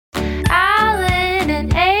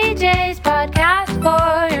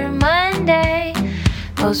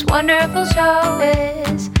most wonderful show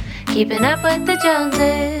is Keeping Up with the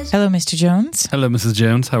Joneses. Hello, Mr. Jones. Hello, Mrs.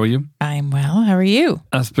 Jones. How are you? I'm well. How are you?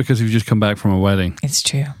 That's because you've just come back from a wedding. It's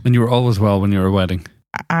true. And you were always well when you were at a wedding.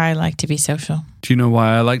 I like to be social. Do you know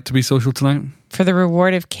why I like to be social tonight? For the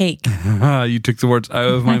reward of cake. You took the words out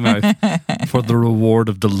of my mouth. For the reward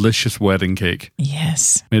of delicious wedding cake.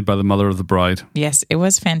 Yes. Made by the mother of the bride. Yes, it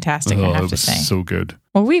was fantastic, I have it to was say. so good.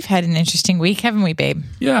 Well, we've had an interesting week, haven't we, babe?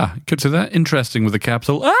 Yeah, could say that. Interesting with a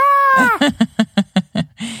capital. Ah!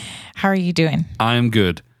 How are you doing? I'm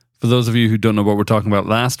good. For those of you who don't know what we're talking about,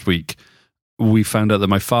 last week, we found out that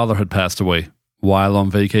my father had passed away while on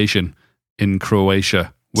vacation in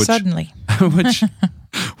Croatia. Suddenly.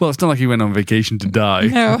 Well, it's not like he went on vacation to die.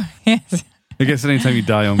 No, yes. I guess anytime you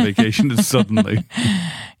die on vacation, it's suddenly.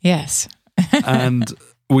 Yes. And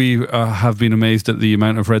we have been amazed at the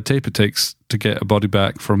amount of red tape it takes to get a body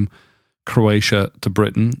back from Croatia to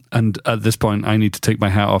Britain. And at this point, I need to take my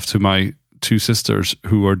hat off to my two sisters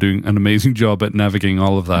who are doing an amazing job at navigating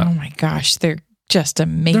all of that. Oh my gosh, they're just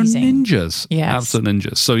amazing. They're ninjas. Yes. Absolute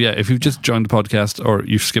ninjas. So yeah, if you've just joined the podcast or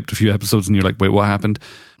you've skipped a few episodes and you're like, wait, what happened?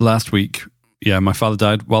 Last week, my father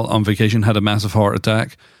died while on vacation, had a massive heart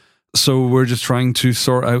attack. So we're just trying to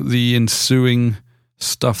sort out the ensuing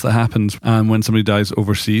stuff that happens when somebody dies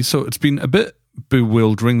overseas. So it's been a bit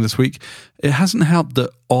bewildering this week. It hasn't helped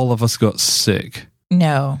that all of us got sick.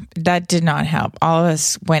 No, that did not help. All of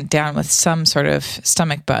us went down with some sort of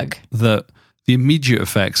stomach bug. The immediate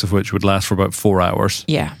effects of which would last for about 4 hours.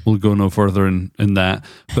 Yeah. We'll go no further in that.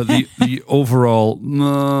 But the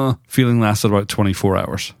overall feeling lasted about 24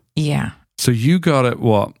 hours. Yeah. So you got it,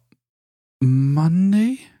 what,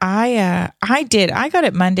 Monday? I did. I got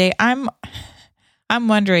it Monday. I'm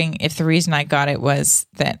wondering if the reason I got it was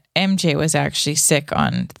that MJ was actually sick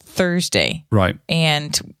on Thursday. Right.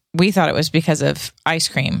 And we thought it was because of ice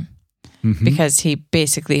cream. Mm-hmm. Because he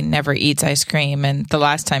basically never eats ice cream, and the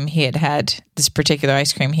last time he had this particular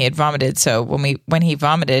ice cream, he had vomited. So when he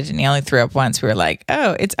vomited and he only threw up once, we were like,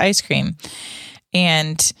 "Oh, it's ice cream."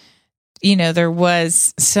 And there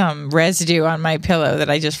was some residue on my pillow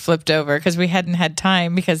that I just flipped over because we hadn't had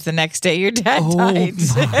time because the next day your dad died.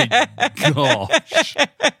 Oh my gosh!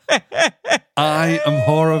 I am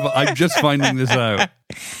horrible. I'm just finding this out.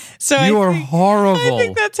 So you are horrible. I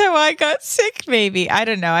think that's how I got sick, maybe. I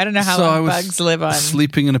don't know. I don't know how long bugs live on.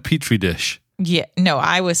 Sleeping in a petri dish. Yeah. No,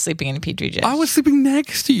 I was sleeping in a petri dish. I was sleeping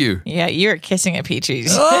next to you. Yeah, you're kissing a petri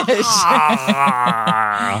dish.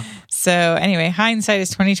 So anyway, hindsight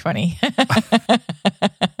is 20/20.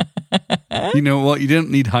 You know what? You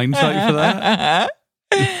didn't need hindsight for that.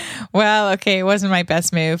 Well, okay, it wasn't my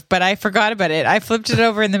best move, but I forgot about it. I flipped it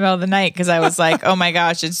over in the middle of the night because I was like, oh my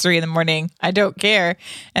gosh, it's 3 a.m. I don't care.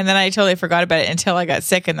 And then I totally forgot about it until I got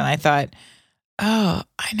sick. And then I thought, oh,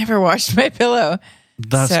 I never washed my pillow.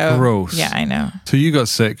 That's gross. Yeah, I know. So you got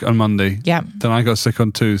sick on Monday. Yeah. Then I got sick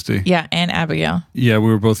on Tuesday. Yeah, and Abigail. Yeah, we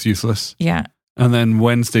were both useless. Yeah. And then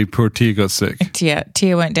Wednesday, poor Tia got sick.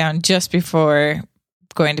 Tia went down just before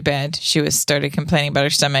going to bed. She started complaining about her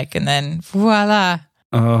stomach, and then voila.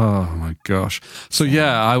 Oh my gosh. So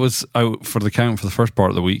yeah, I was out for the count for the first part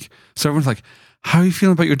of the week. So everyone's like, how are you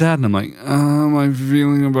feeling about your dad? And I'm like, how am I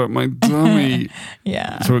feeling about my tummy?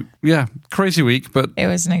 Yeah. So yeah, crazy week, but it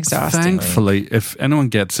was an exhausting thankfully, week. If anyone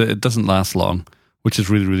gets it, it doesn't last long, which is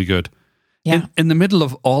really, really good. Yeah. In the middle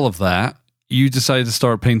of all of that, you decided to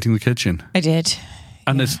start painting the kitchen. I did.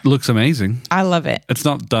 And it looks amazing. I love it. It's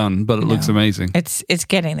not done, but it looks amazing. It's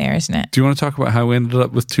getting there, isn't it? Do you want to talk about how we ended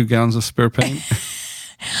up with 2 gallons of spare paint?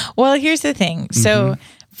 Well, here's the thing. So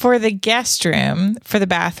for the guest room, for the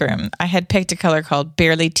bathroom, I had picked a color called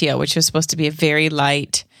Barely Teal, which was supposed to be a very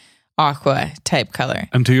light aqua type color.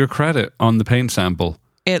 And to your credit, on the paint sample,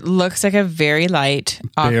 it looks like a very light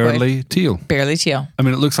aqua. Barely teal. Barely teal. I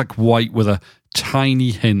mean, it looks like white with a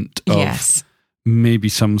tiny hint of maybe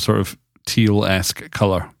some sort of teal-esque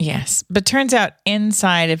color. Yes. But turns out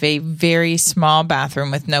inside of a very small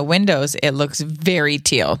bathroom with no windows, it looks very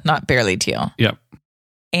teal, not barely teal. Yep.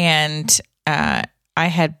 And I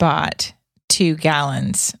had bought 2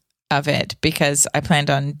 gallons of it because I planned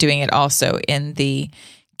on doing it also in the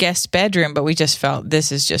guest bedroom, but we just felt this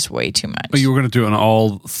is just way too much. But you were going to do it on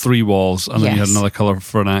all 3 walls, and then you had another color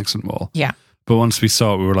for an accent wall. Yeah. But once we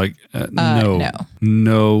saw it, we were like,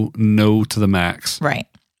 no to the max. Right.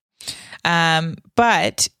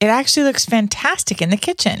 But it actually looks fantastic in the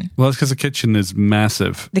kitchen. Well, it's because the kitchen is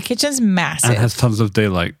massive. The kitchen's massive. And has tons of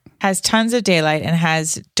daylight. Has tons of daylight and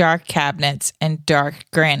has dark cabinets and dark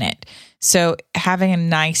granite. So having a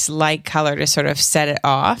nice light color to sort of set it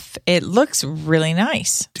off, it looks really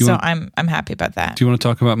nice. I'm happy about that. Do you want to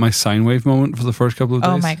talk about my sine wave moment for the first couple of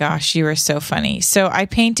days? Oh my gosh, you were so funny. So I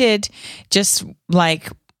painted just like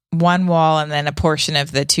one wall and then a portion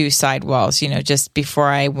of the 2 side walls, just before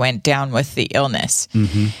I went down with the illness.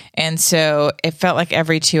 Mm-hmm. And so it felt like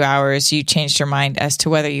every 2 hours you changed your mind as to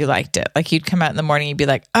whether you liked it. Like you'd come out in the morning, you'd be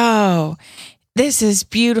like, oh, this is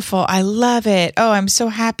beautiful. I love it. Oh, I'm so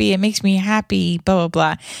happy. It makes me happy, blah,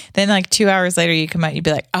 blah, blah. Then like 2 hours later, you come out, you'd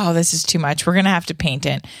be like, oh, this is too much. We're going to have to paint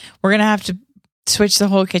it. We're going to have to switch the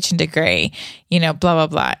whole kitchen to gray, blah, blah,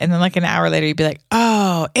 blah. And then like an hour later, you'd be like,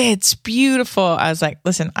 oh, it's beautiful. I was like,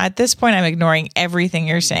 listen, at this point, I'm ignoring everything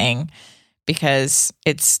you're saying because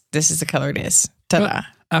this is the color it is. Ta-da. But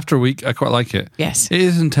after a week, I quite like it. Yes. It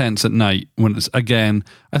is intense at night when it's, again,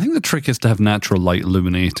 I think the trick is to have natural light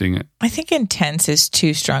illuminating it. I think intense is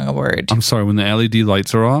too strong a word. I'm sorry, when the LED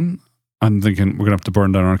lights are on, I'm thinking we're going to have to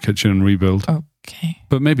burn down our kitchen and rebuild. Okay.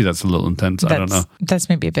 But maybe that's a little intense. I don't know. That's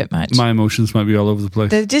maybe a bit much. My emotions might be all over the place.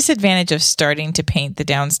 The disadvantage of starting to paint the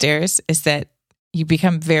downstairs is that you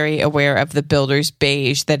become very aware of the builder's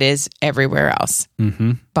beige that is everywhere else.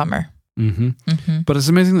 Mm-hmm. Bummer. Mm-hmm. Mm-hmm. But it's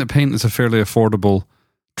amazing that paint is a fairly affordable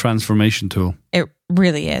transformation tool. It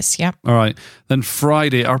really is. Yep. All right. Then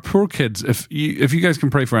Friday, our poor kids, if you guys can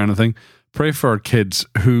pray for anything, pray for our kids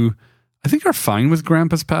who I think are fine with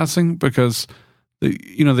Grandpa's passing because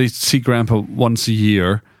they see Grandpa once a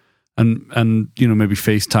year and maybe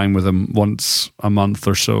FaceTime with him once a month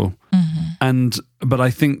or so. Mm-hmm. But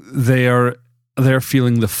I think they're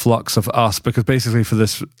feeling the flux of us because basically for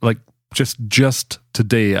this, like just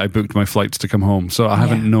today I booked my flights to come home. So I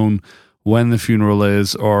haven't known when the funeral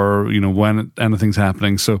is or, when anything's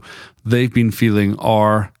happening. So they've been feeling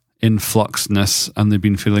our influxness and they've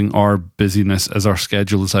been feeling our busyness as our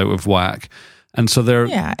schedule is out of whack. And so they're...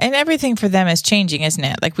 Yeah, and everything for them is changing, isn't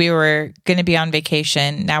it? Like we were going to be on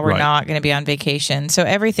vacation. Now we're not going to be on vacation. So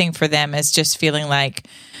everything for them is just feeling like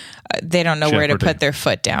they don't know where to put their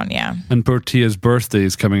foot down. Yeah. And poor Tia's birthday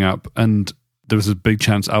is coming up and there was a big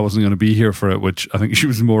chance I wasn't going to be here for it, which I think she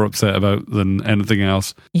was more upset about than anything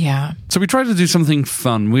else. Yeah. So we tried to do something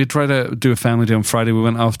fun. We tried to do a family day on Friday. We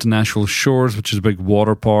went off to Nashville Shores, which is a big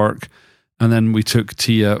water park. And then we took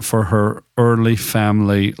Tia for her early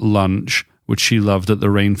family lunch, which she loved at the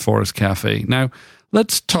Rainforest Cafe. Now,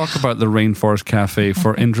 let's talk about the Rainforest Cafe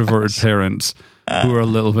for introverted parents who are a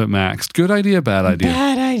little bit maxed. Good idea, bad idea?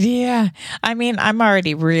 Bad idea. I mean, I'm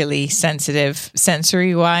already really sensitive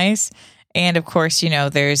sensory-wise. And of course,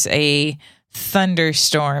 there's a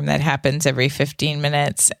thunderstorm that happens every 15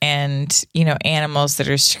 minutes and, animals that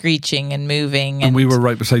are screeching and moving. And we were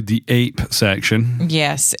right beside the ape section.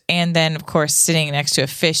 Yes. And then, of course, sitting next to a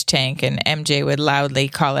fish tank and MJ would loudly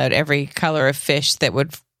call out every color of fish that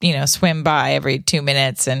would, swim by every 2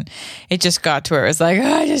 minutes. And it just got to where it was like,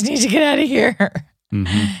 I just need to get out of here.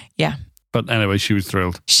 Mm-hmm. Yeah. But anyway, she was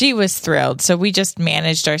thrilled. She was thrilled. So we just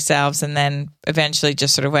managed ourselves and then eventually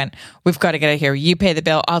just sort of went, we've got to get out of here. You pay the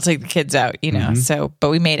bill. I'll take the kids out, Mm-hmm. So, but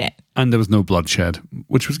we made it. And there was no bloodshed,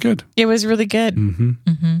 which was good. It was really good. Mm-hmm.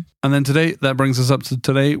 Mm-hmm. And then today, that brings us up to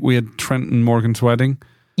today. We had Trent and Morgan's wedding.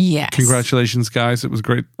 Yes. Congratulations, guys. It was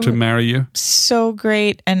great to marry you. So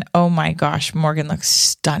great. And oh my gosh, Morgan looks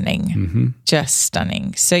stunning. Mm-hmm. Just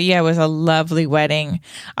stunning. So yeah, it was a lovely wedding.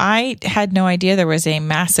 I had no idea there was a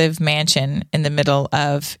massive mansion in the middle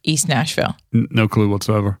of East Nashville. No clue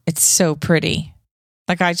whatsoever. It's so pretty.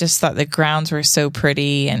 Like I just thought the grounds were so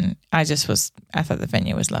pretty and I thought the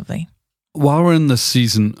venue was lovely. While we're in the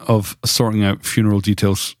season of sorting out funeral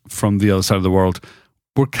details from the other side of the world,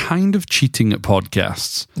 we're kind of cheating at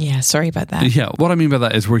podcasts. Yeah, sorry about that. Yeah, what I mean by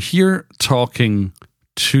that is we're here talking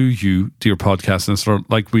to you, dear podcast listener,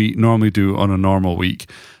 like we normally do on a normal week.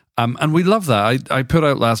 And we love that. I put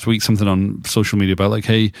out last week something on social media about like,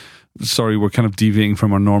 hey, sorry, we're kind of deviating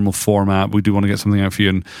from our normal format. We do want to get something out for you.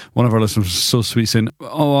 And one of our listeners was so sweet saying,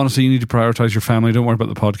 oh, honestly, you need to prioritize your family. Don't worry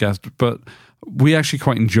about the podcast. But we actually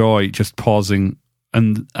quite enjoy just pausing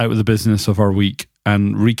and out of the business of our week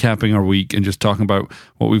and recapping our week and just talking about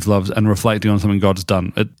what we've loved and reflecting on something God's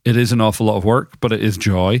done. It is an awful lot of work, but it is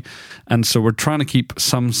joy. And so we're trying to keep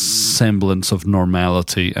some semblance of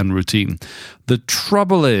normality and routine. The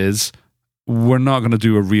trouble is we're not going to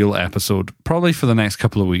do a real episode probably for the next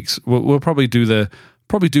couple of weeks. We'll probably do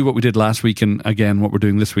what we did last week and again what we're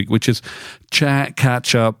doing this week, which is chat,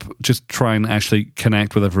 catch up, just try and actually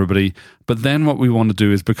connect with everybody. But then what we want to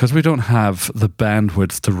do is, because we don't have the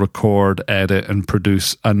bandwidth to record, edit and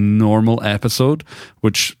produce a normal episode,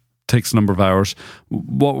 which takes a number of hours,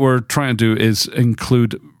 what we're trying to do is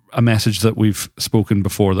include a message that we've spoken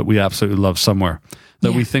before that we absolutely love somewhere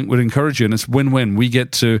that we think would encourage you. And it's win-win. We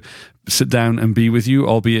get to sit down and be with you,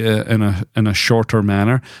 albeit in a shorter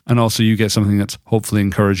manner. And also you get something that's hopefully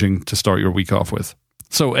encouraging to start your week off with.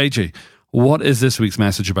 So AJ, what is this week's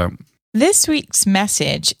message about? This week's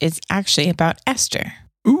message is actually about Esther.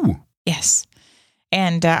 Ooh. Yes.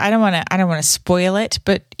 And I don't want to spoil it,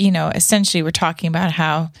 but essentially we're talking about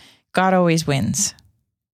how God always wins.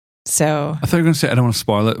 So I thought you were going to say I don't want to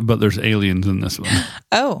spoil it, but there's aliens in this one.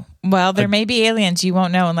 Oh, well, there may be aliens. You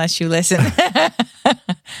won't know unless you listen.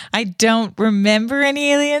 I don't remember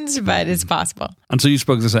any aliens, but it's possible. And so you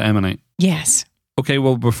spoke this at Emanate. Yes. Okay,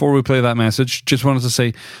 well, before we play that message, just wanted to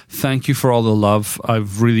say thank you for all the love.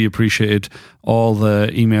 I've really appreciated all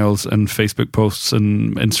the emails and Facebook posts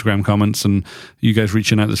and Instagram comments and you guys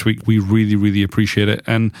reaching out this week. We really, really appreciate it.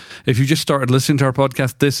 And if you just started listening to our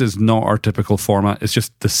podcast, this is not our typical format. It's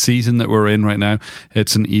just the season that we're in right now.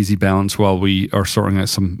 It's an easy balance while we are sorting out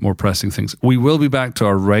some more pressing things. We will be back to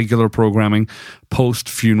our regular programming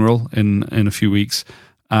post-funeral in a few weeks.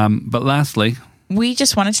 But lastly, we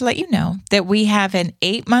just wanted to let you know that we have an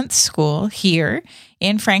 8-month school here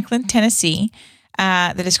in Franklin, Tennessee,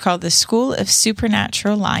 that is called the School of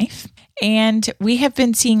Supernatural Life. And we have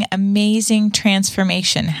been seeing amazing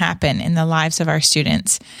transformation happen in the lives of our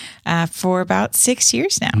students for about 6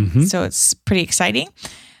 years now. Mm-hmm. So it's pretty exciting.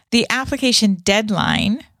 The application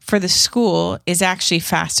deadline for the school is actually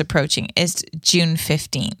fast approaching. It's June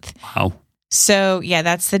 15th. Wow. So, yeah,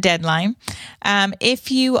 that's the deadline.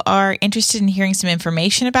 If you are interested in hearing some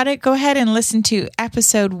information about it, go ahead and listen to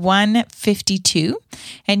episode 152,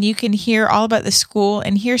 and you can hear all about the school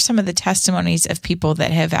and hear some of the testimonies of people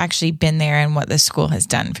that have actually been there and what the school has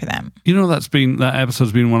done for them. You know, that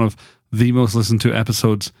episode's been one of the most listened to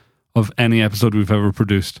episodes of any episode we've ever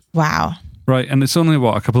produced. Wow. Right, and it's only,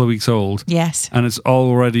 a couple of weeks old? Yes. And it's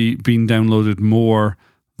already been downloaded more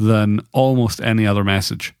than almost any other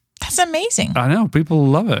message. That's amazing. I know. People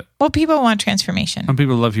love it. Well, people want transformation. And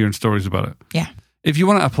people love hearing stories about it. Yeah. If you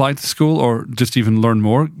want to apply to school or just even learn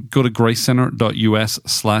more, go to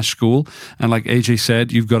gracecenter.us/school. And like AJ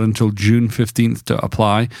said, you've got until June 15th to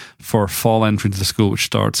apply for fall entry to the school, which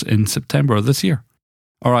starts in September of this year.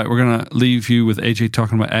 All right, we're going to leave you with AJ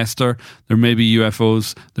talking about Esther. There may be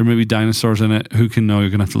UFOs. There may be dinosaurs in it. Who can know?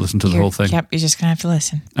 You're going to have to listen to the whole thing. Yep, you're just going to have to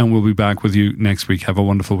listen. And we'll be back with you next week. Have a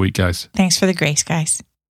wonderful week, guys. Thanks for the grace, guys.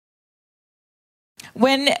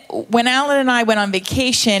 When Alan and I went on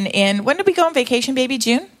vacation when did we go on vacation, baby?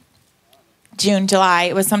 June, July.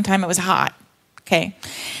 It was hot. Okay.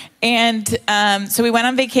 And so we went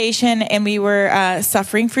on vacation and we were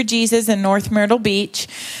suffering for Jesus in North Myrtle Beach.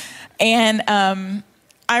 And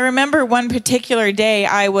I remember one particular day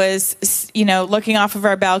I was, looking off of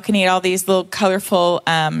our balcony at all these little colorful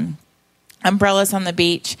umbrellas on the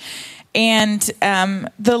beach. And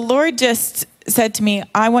the Lord just said to me,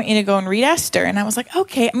 I want you to go and read Esther. And I was like,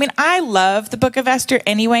 okay. I mean, I love the book of Esther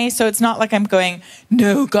anyway, so it's not like I'm going,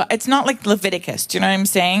 no, God. It's not like Leviticus. Do you know what I'm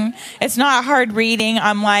saying? It's not hard reading.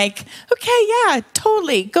 I'm like, okay, yeah,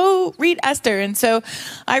 totally. Go read Esther. And so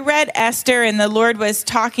I read Esther, and the Lord was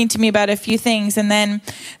talking to me about a few things. And then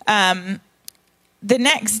the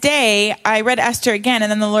next day, I read Esther again,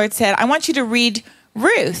 and then the Lord said, I want you to read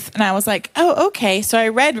Ruth. And I was like, oh, okay. So I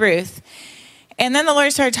read Ruth. And then the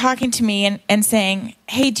Lord started talking to me and saying,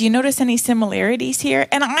 hey, do you notice any similarities here?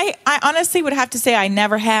 And I honestly would have to say I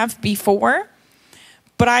never have before.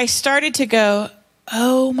 But I started to go,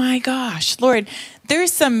 oh my gosh, Lord,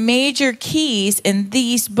 there's some major keys in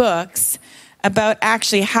these books about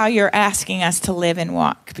actually how you're asking us to live and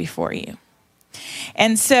walk before you.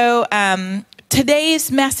 And so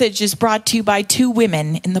today's message is brought to you by 2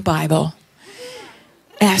 women in the Bible,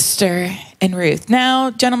 Esther and Ruth.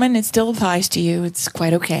 Now, gentlemen, it still applies to you. It's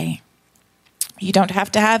quite okay. You don't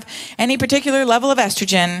have to have any particular level of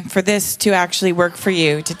estrogen for this to actually work for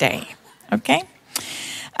you today. Okay?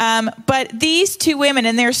 But these 2 women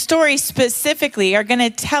and their stories specifically are going to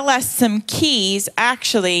tell us some keys,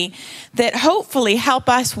 actually, that hopefully help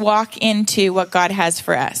us walk into what God has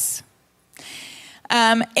for us.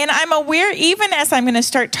 And I'm aware, even as I'm going to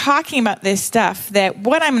start talking about this stuff, that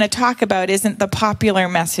what I'm going to talk about isn't the popular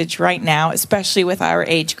message right now, especially with our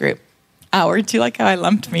age group. Do you like how I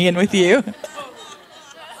lumped me in with you?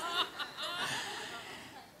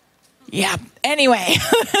 Yeah. Anyway,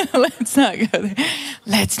 let's not go there.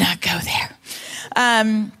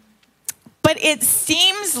 But it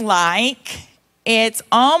seems like it's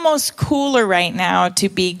almost cooler right now to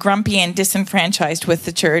be grumpy and disenfranchised with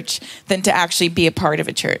the church than to actually be a part of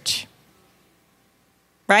a church.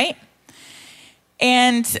 Right?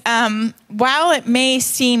 And while it may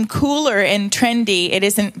seem cooler and trendy, it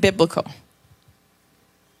isn't biblical.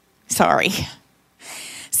 Sorry.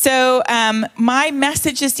 So my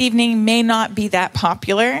message this evening may not be that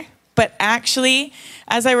popular, but actually,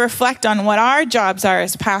 as I reflect on what our jobs are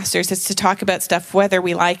as pastors, it's to talk about stuff whether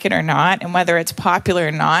we like it or not, and whether it's popular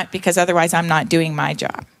or not, because otherwise I'm not doing my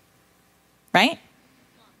job. Right?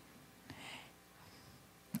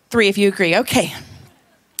 3 of you agree. Okay.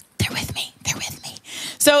 They're with me.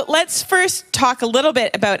 So let's first talk a little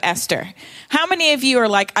bit about Esther. How many of you are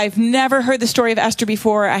like, I've never heard the story of Esther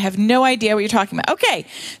before. I have no idea what you're talking about. Okay.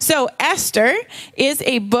 So Esther is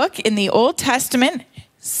a book in the Old Testament,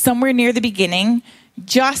 somewhere near the beginning,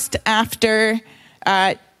 just after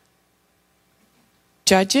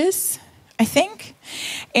Judges, I think.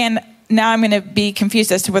 And now I'm going to be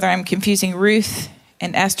confused as to whether I'm confusing Ruth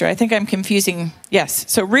and Esther. I think I'm confusing,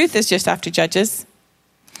 yes. So Ruth is just after Judges.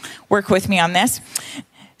 Work with me on this.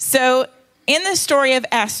 So in the story of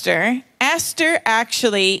Esther, Esther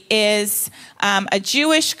actually is a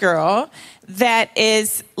Jewish girl that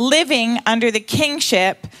is living under the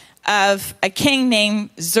kingship of a king named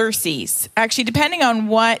Xerxes. Actually, depending on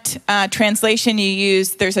what translation you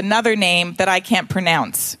use, there's another name that I can't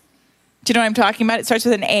pronounce. Do you know what I'm talking about? It starts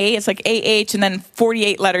with an A. It's like AH and then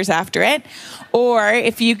 48 letters after it. Or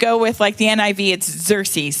if you go with like the NIV, it's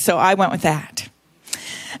Xerxes. So I went with that.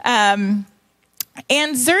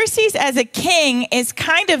 And Xerxes as a king is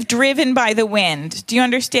kind of driven by the wind. Do you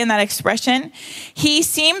understand that expression? He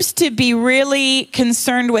seems to be really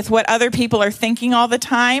concerned with what other people are thinking all the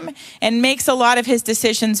time and makes a lot of his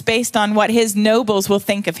decisions based on what his nobles will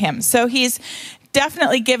think of him. So he's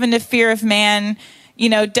definitely given to fear of man,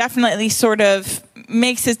 definitely sort of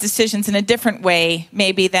makes his decisions in a different way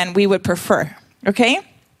maybe than we would prefer. Okay?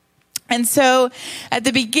 And so at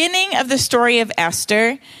the beginning of the story of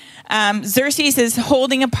Esther, Xerxes is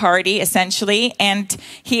holding a party, essentially, and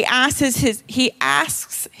he asks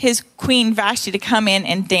his queen Vashti to come in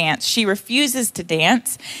and dance. She refuses to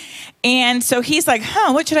dance. And so he's like,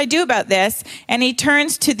 what should I do about this? And he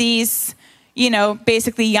turns to these,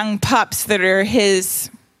 basically young pups that are his,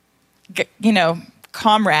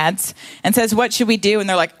 comrades and says, what should we do? And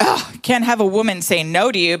they're like, can't have a woman say no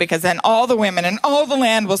to you because then all the women in all the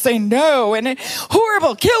land will say no and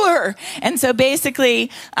horrible, kill her. And so basically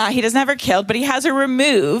he doesn't have her killed, but he has her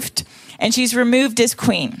removed, and she's removed as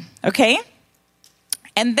queen. Okay.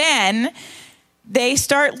 And then they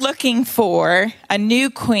start looking for a new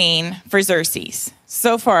queen for Xerxes.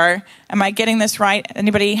 So far, am I getting this right?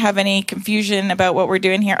 Anybody have any confusion about what we're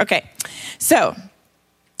doing here? Okay. So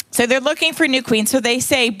they're looking for a new queen. So they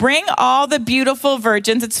say, bring all the beautiful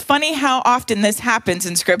virgins. It's funny how often this happens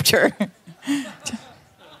in scripture.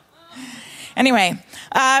 Anyway,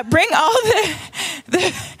 bring all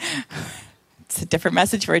the it's a different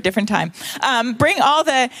message for a different time. Bring all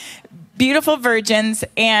the beautiful virgins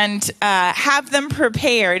and have them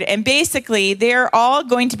prepared. And basically, they're all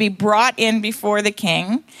going to be brought in before the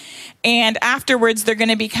king. And afterwards, they're going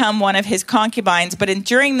to become one of his concubines. But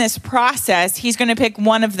during this process, he's going to pick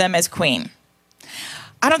one of them as queen.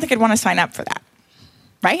 I don't think I'd want to sign up for that,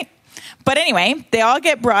 right? But anyway, they all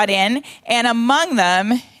get brought in. And among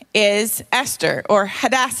them is Esther, or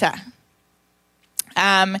Hadassah.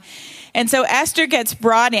 And so Esther gets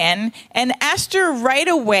brought in. And Esther right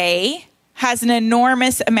away has an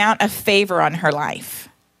enormous amount of favor on her life.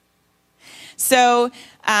 So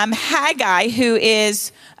Haggai, who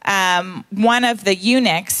is one of the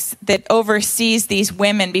eunuchs that oversees these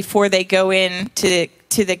women before they go in to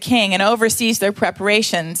the king and oversees their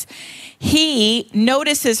preparations, he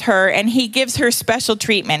notices her and he gives her special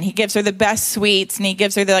treatment. He gives her the best sweets and he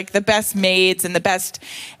gives her the best maids and the best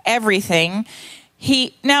everything.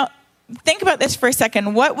 Now, think about this for a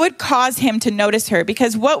second. What would cause him to notice her?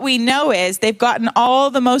 Because what we know is they've gotten all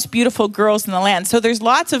the most beautiful girls in the land. So there's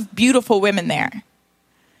lots of beautiful women there.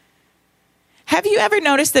 Have you ever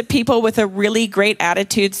noticed that people with a really great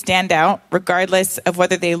attitude stand out, regardless of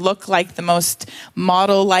whether they look like the most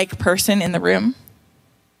model-like person in the room?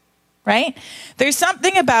 Right? There's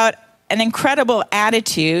something about an incredible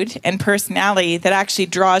attitude and personality that actually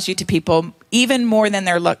draws you to people even more than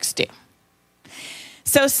their looks do.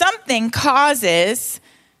 So something causes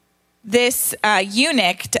this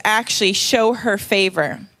eunuch to actually show her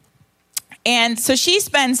favor. And so she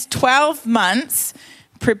spends 12 months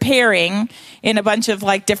preparing in a bunch of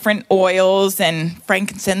different oils and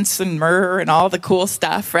frankincense and myrrh and all the cool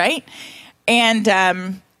stuff, right? And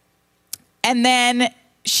then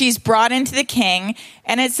she's brought into the king,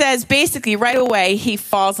 and it says basically right away he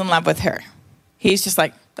falls in love with her. He's just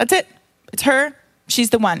like, that's it. It's her. She's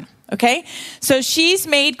the one. Okay? So she's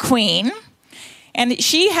made queen, And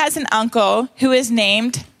she has an uncle who is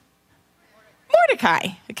named Mordecai,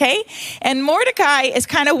 okay? And Mordecai is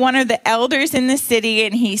kind of one of the elders in the city,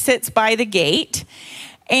 and he sits by the gate.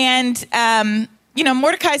 And,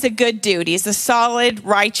 Mordecai's a good dude. He's a solid,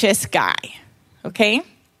 righteous guy, okay?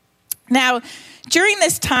 Now, during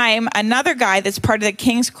this time, another guy that's part of the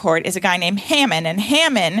king's court is a guy named Haman. And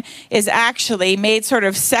Haman is actually made sort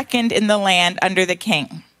of second in the land under the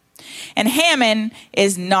king. And Haman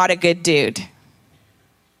is not a good dude.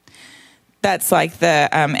 That's like the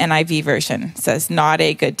NIV version. It says, not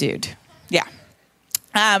a good dude. Yeah.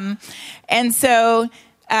 And so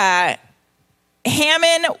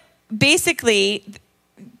Haman, basically,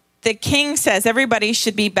 the king says everybody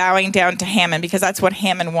should be bowing down to Haman because that's what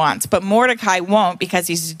Haman wants. But Mordecai won't because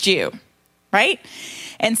he's a Jew, right?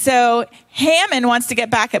 And so Haman wants to get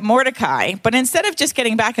back at Mordecai. But instead of just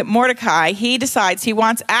getting back at Mordecai, he decides he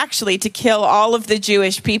wants actually to kill all of the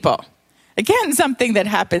Jewish people. Again, something that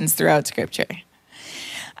happens throughout Scripture.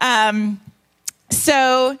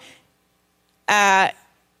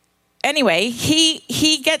 Anyway,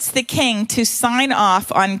 he gets the king to sign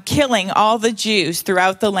off on killing all the Jews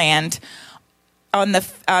throughout the land on the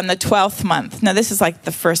 12th month. Now, this is like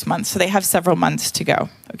the first month, so they have several months to go,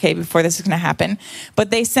 okay, before this is going to happen. But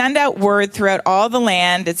they send out word throughout all the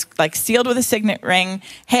land. It's like sealed with a signet ring.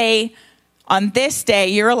 Hey, on this day,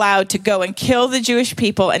 you're allowed to go and kill the Jewish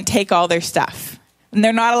people and take all their stuff. And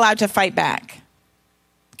they're not allowed to fight back.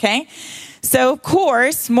 Okay? So, of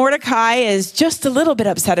course, Mordecai is just a little bit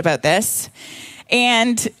upset about this.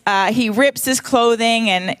 And he rips his clothing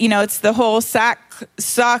and, it's the whole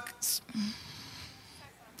sackcloth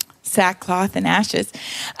and ashes.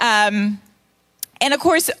 And, of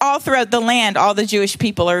course, all throughout the land, all the Jewish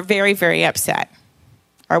people are very, very upset.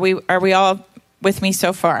 Are we all with me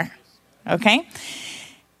so far? Okay.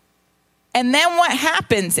 And then what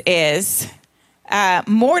happens is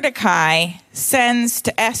Mordecai sends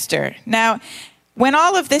to Esther. Now, when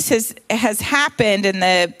all of this has happened and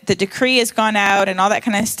the decree has gone out and all that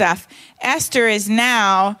kind of stuff, Esther is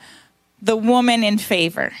now the woman in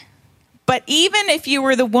favor. But even if you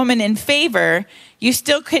were the woman in favor, she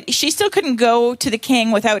still couldn't go to the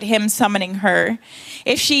king without him summoning her.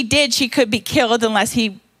 If she did, she could be killed unless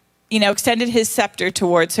he extended his scepter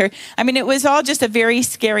towards her. I mean, it was all just a very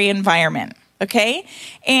scary environment, okay?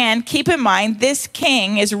 And keep in mind, this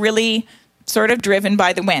king is really sort of driven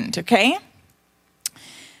by the wind, okay?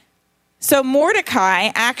 So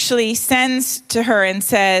Mordecai actually sends to her and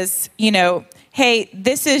says, hey,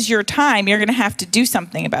 this is your time. You're going to have to do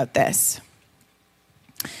something about this.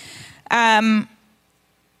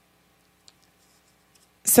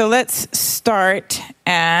 So let's start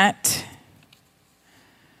at...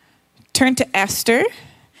 Turn to Esther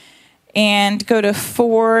and go to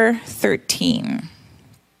 4:13.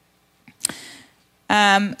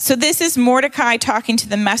 So this is Mordecai talking to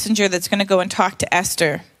the messenger that's going to go and talk to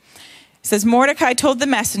Esther. It says, Mordecai told the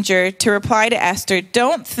messenger to reply to Esther,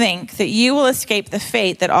 don't think that you will escape the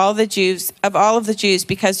fate that all of the Jews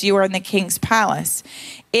because you are in the king's palace.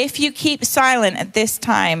 If you keep silent at this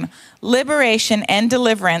time, liberation and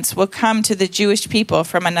deliverance will come to the Jewish people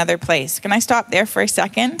from another place. Can I stop there for a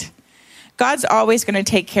second? God's always going to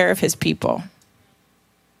take care of his people.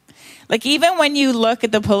 Like, even when you look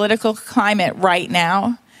at the political climate right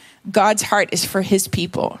now, God's heart is for his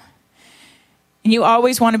people. And you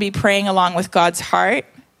always want to be praying along with God's heart.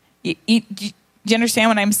 Do you understand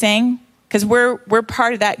what I'm saying? Because we're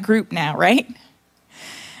part of that group now, right?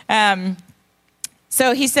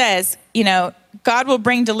 So he says, God will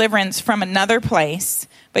bring deliverance from another place,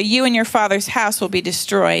 but you and your father's house will be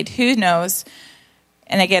destroyed. Who knows?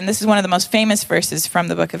 And again, this is one of the most famous verses from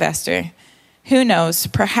the book of Esther. Who knows?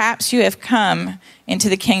 Perhaps you have come into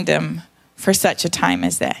the kingdom for such a time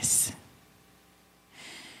as this.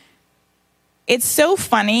 It's so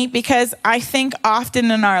funny because I think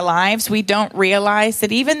often in our lives, we don't realize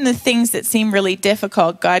that even the things that seem really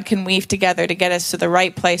difficult, God can weave together to get us to the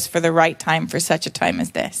right place for the right time for such a time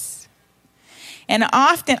as this. And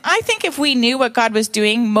often, I think if we knew what God was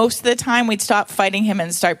doing, most of the time we'd stop fighting him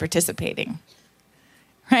and start participating.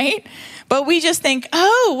 Right? But we just think,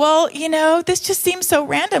 this just seems so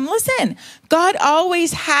random. Listen, God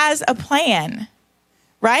always has a plan,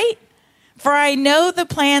 right? For I know the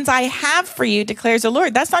plans I have for you, declares the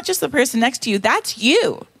Lord. That's not just the person next to you. That's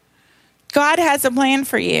you. God has a plan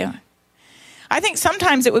for you. I think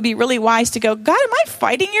sometimes it would be really wise to go, God, am I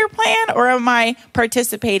fighting your plan or am I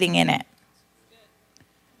participating in it?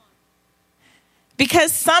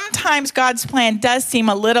 Because sometimes God's plan does seem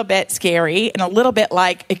a little bit scary and a little bit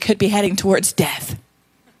like it could be heading towards death.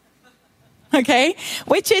 okay?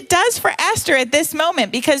 Which it does for Esther at this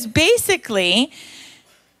moment, because basically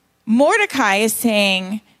Mordecai is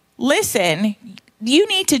saying, listen, you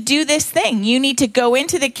need to do this thing. You need to go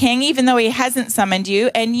into the king, even though he hasn't summoned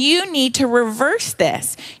you, and you need to reverse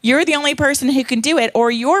this. You're the only person who can do it,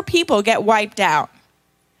 or your people get wiped out.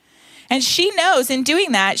 And she knows in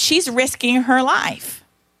doing that, she's risking her life.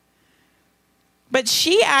 But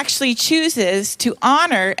she actually chooses to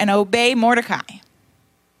honor and obey Mordecai.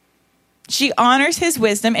 She honors his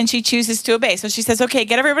wisdom and she chooses to obey. So she says, okay,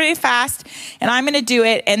 get everybody to fast and I'm going to do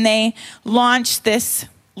it. And they launch this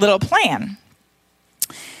little plan.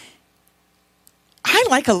 I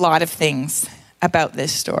like a lot of things about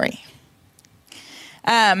this story.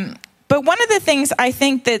 But one of the things I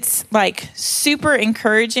think that's like super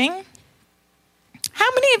encouraging, how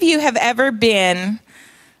many of you have ever been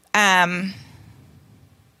in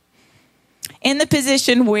the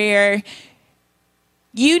position where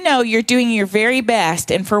you know you're doing your very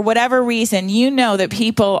best, and for whatever reason, you know that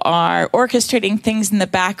people are orchestrating things in the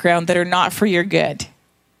background that are not for your good,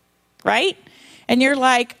 right? And you're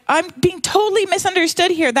like, I'm being totally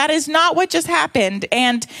misunderstood here. That is not what just happened.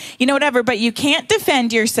 And, you know, whatever, but you can't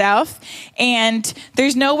defend yourself, and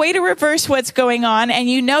there's no way to reverse what's going on, and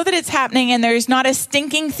you know that it's happening, and there's not a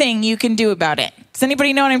stinking thing you can do about it. Does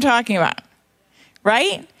anybody know what I'm talking about?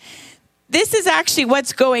 Right? This is actually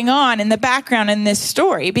what's going on in the background in this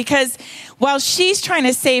story, because while she's trying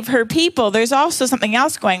to save her people, there's also something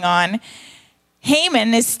else going on.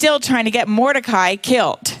 Haman is still trying to get Mordecai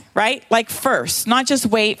killed, right? Like first, not just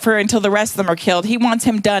wait for until the rest of them are killed. He wants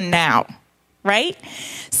him done now, right?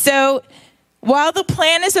 So while the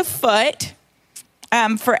plan is afoot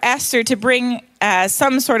for Esther to bring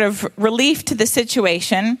some sort of relief to the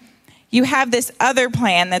situation, you have this other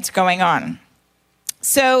plan that's going on.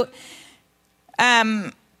 So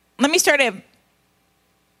let me start at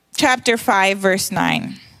chapter 5, verse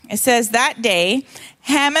 9. It says, that day,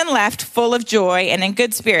 Haman left full of joy and in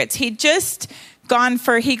good spirits. He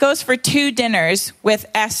goes for 2 dinners with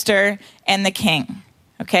Esther and the king.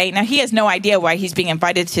 Okay, now he has no idea why he's being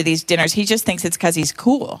invited to these dinners. He just thinks it's because he's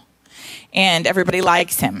cool and everybody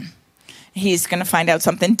likes him. He's going to find out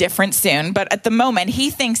something different soon. But at the moment, he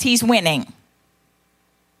thinks he's winning,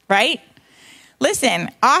 right? Listen,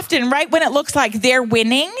 often right when it looks like they're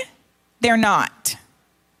winning, they're not.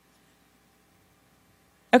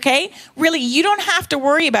 Okay? Really, you don't have to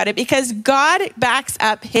worry about it because God backs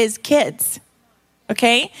up his kids.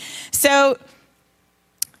 Okay? So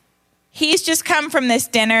he's just come from this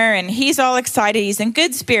dinner and he's all excited. He's in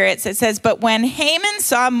good spirits. It says, but when Haman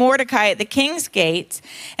saw Mordecai at the king's gates,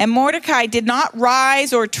 and Mordecai did not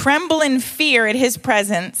rise or tremble in fear at his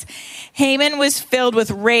presence, Haman was filled with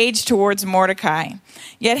rage towards Mordecai.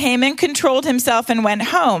 Yet Haman controlled himself and went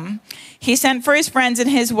home. He sent for his friends and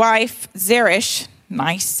his wife Zeresh,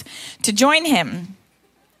 to join him.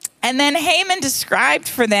 And then Haman described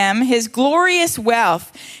for them his glorious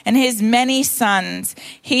wealth and his many sons.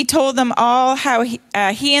 He told them all how he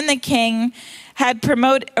and the king had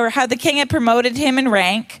how the king had promoted him in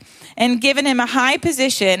rank and given him a high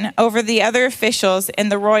position over the other officials in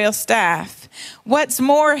the royal staff. What's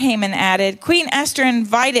more, Haman added, Queen Esther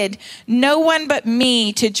invited no one but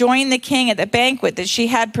me to join the king at the banquet that she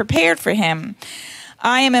had prepared for him.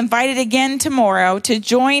 I am invited again tomorrow to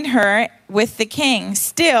join her with the king.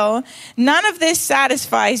 Still, none of this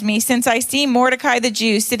satisfies me since I see Mordecai the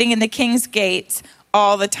Jew sitting in the king's gates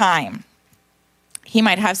all the time. He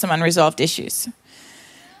might have some unresolved issues.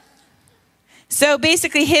 So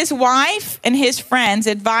basically, his wife and his friends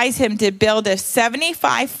advise him to build a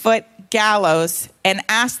 75-foot gallows and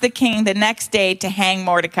ask the king the next day to hang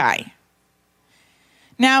Mordecai.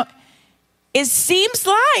 Now, it seems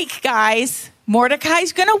like, guys,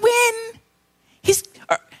 Mordecai's going to win. He is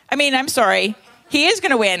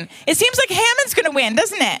going to win. It seems like Haman's going to win,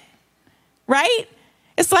 doesn't it? Right?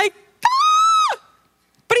 It's like,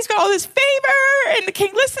 but he's got all this favor, and the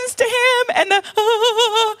king listens to him, and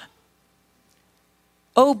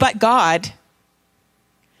oh, but God.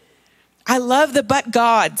 I love the but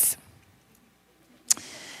gods.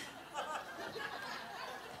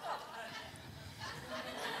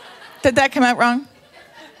 Did that come out wrong?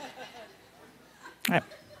 All right.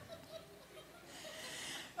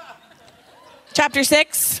 Chapter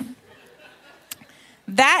 6.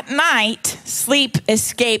 That night, sleep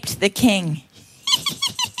escaped the king.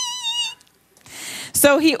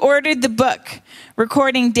 So he ordered the book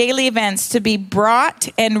recording daily events to be brought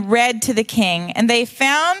and read to the king. And they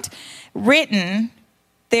found written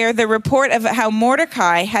there the report of how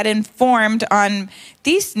Mordecai had informed on,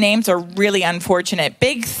 these names are really unfortunate,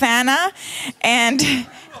 Bigthana and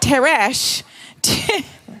Teresh.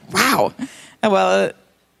 Wow. Well, at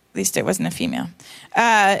least it wasn't a female.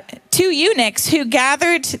 2 eunuchs who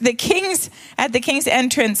gathered at the king's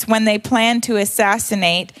entrance when they planned to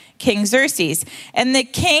assassinate King Xerxes. And the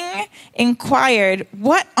king inquired,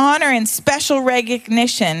 what honor and special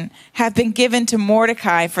recognition have been given to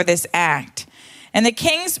Mordecai for this act? And the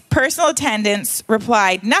king's personal attendants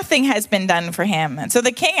replied, nothing has been done for him. And so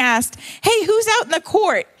the king asked, hey, who's out in the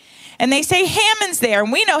court? And they say, Haman's there.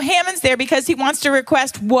 And we know Haman's there because he wants to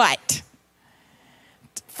request what?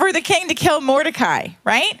 For the king to kill Mordecai,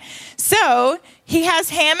 right? So he has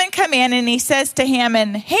Haman come in and he says to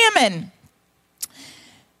Haman, Haman,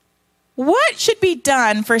 what should be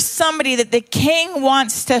done for somebody that the king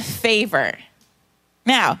wants to favor?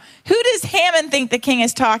 Now, who does Haman think the king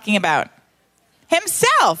is talking about?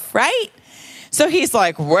 Himself, right? So he's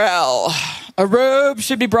like, well, a robe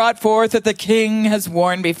should be brought forth that the king has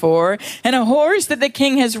worn before, and a horse that the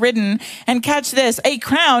king has ridden, and catch this, a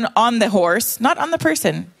crown on the horse, not on the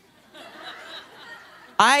person.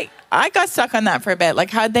 I got stuck on that for a bit.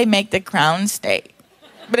 Like, how'd they make the crown stay?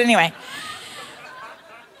 But anyway.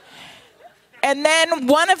 And then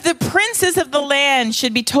one of the princes of the land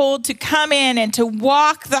should be told to come in and to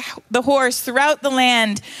walk the horse throughout the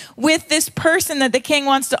land with this person that the king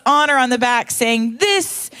wants to honor on the back, saying,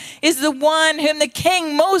 this is the one whom the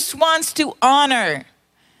king most wants to honor.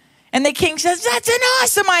 And the king says, that's an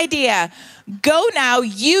awesome idea. Go now,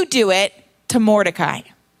 you do it to Mordecai.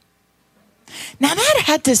 Now that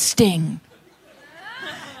had to sting.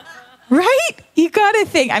 Right? You got to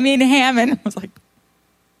think. I mean, Haman was like,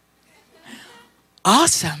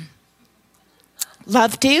 awesome.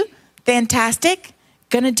 Love to. Fantastic.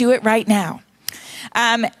 Gonna do it right now.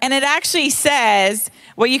 And it actually says,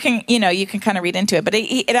 well, you can kind of read into it, but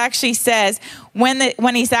it actually says when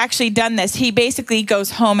he's actually done this, he basically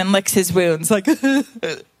goes home and licks his wounds like,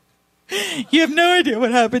 you have no idea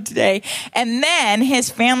what happened today. And then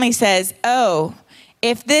his family says, oh,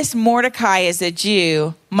 if this Mordecai is a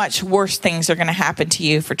Jew, much worse things are going to happen to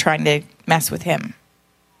you for trying to mess with him.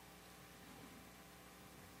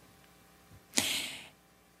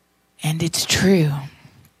 And it's true.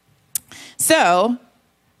 So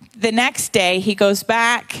the next day he goes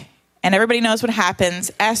back and everybody knows what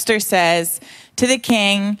happens. Esther says to the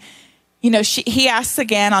king, he asks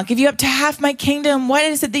again, I'll give you up to half my kingdom. What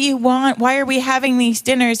is it that you want? Why are we having these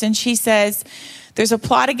dinners? And she says, there's a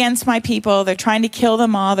plot against my people. They're trying to kill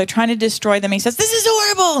them all. They're trying to destroy them. He says, this is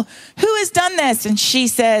horrible. Who has done this? And she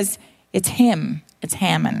says, it's him. It's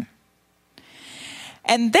Haman.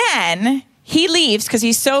 And then he leaves because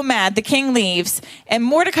he's so mad. The king leaves and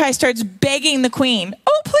Mordecai starts begging the queen,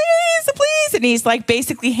 oh, please, please. And he's like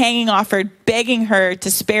basically hanging off her, begging her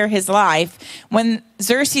to spare his life. When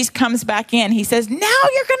Xerxes comes back in, he says, now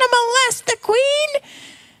you're going to molest the queen,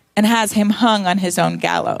 and has him hung on his own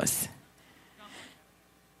gallows.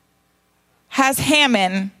 Has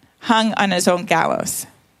Haman hung on his own gallows.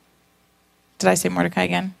 Did I say Mordecai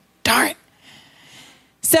again? Darn.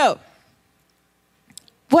 So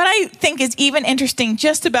what I think is even interesting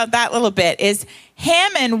just about that little bit is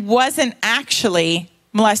Haman wasn't actually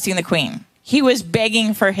molesting the queen. He was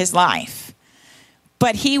begging for his life.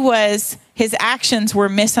 But his actions were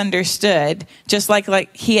misunderstood, just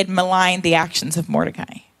like he had maligned the actions of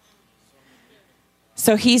Mordecai.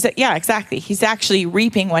 So he's actually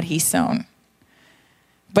reaping what he's sown.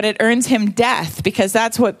 But it earns him death because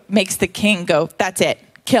that's what makes the king go, that's it,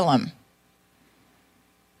 kill him.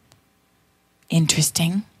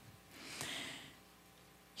 Interesting.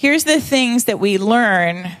 Here's the things that we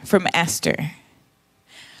learn from Esther.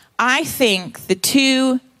 I think the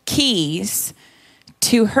two keys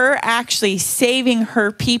to her actually saving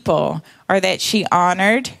her people are that she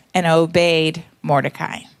honored and obeyed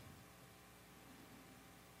Mordecai.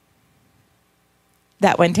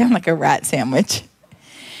 That went down like a rat sandwich.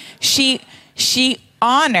 She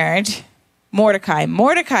honored Mordecai.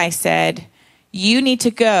 Mordecai said, you need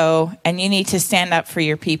to go and you need to stand up for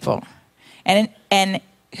your people. And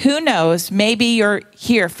who knows, maybe you're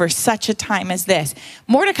here for such a time as this.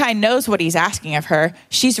 Mordecai knows what he's asking of her.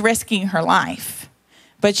 She's risking her life.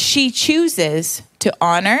 But she chooses to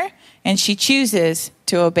honor and she chooses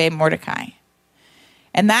to obey Mordecai.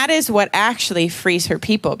 And that is what actually frees her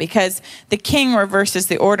people, because the king reverses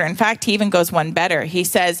the order. In fact, he even goes one better. He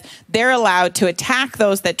says they're allowed to attack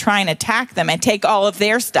those that try and attack them and take all of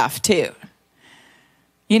their stuff too.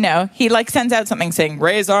 He sends out something saying,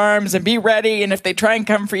 raise arms and be ready. And if they try and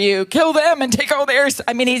come for you, kill them and take all theirs.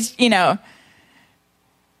 I mean, he's.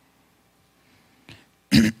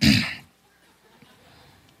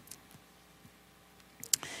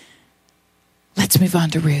 Let's move on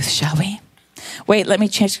to Ruth, shall we? Wait, let me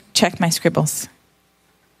check my scribbles.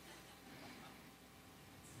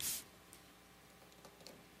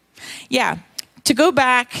 yeah, to go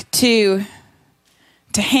back to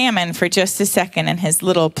Haman for just a second and his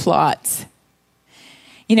little plots.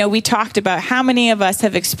 You know, we talked about how many of us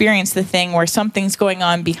have experienced the thing where something's going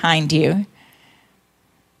on behind you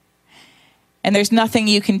and there's nothing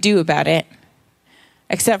you can do about it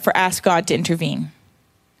except for ask God to intervene.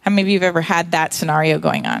 How many of you have ever had that scenario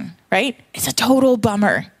going on, right? It's a total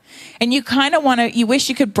bummer. And you kind of you wish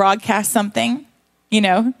you could broadcast something, you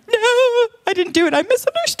know, no, I didn't do it. I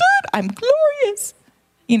misunderstood. I'm glorious,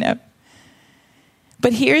 you know.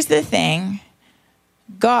 But here's the thing.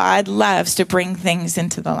 God loves to bring things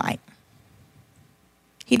into the light.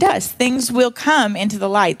 He does. Things will come into the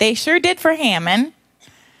light. They sure did for Haman.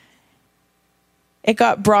 It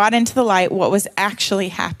got brought into the light what was actually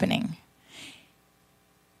happening.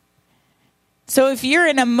 So if you're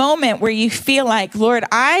in a moment where you feel like, Lord,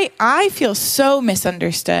 I feel so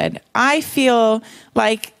misunderstood. I feel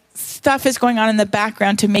like stuff is going on in the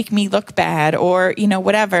background to make me look bad or, you know,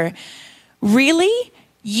 whatever. Really,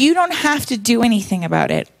 you don't have to do anything about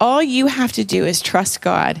it. All you have to do is trust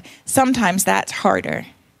God. Sometimes that's harder.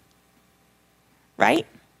 Right?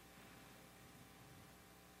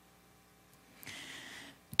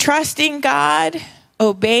 Trusting God,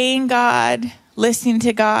 obeying God, listening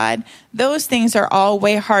to God, those things are all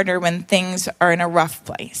way harder when things are in a rough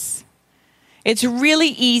place. It's really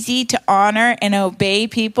easy to honor and obey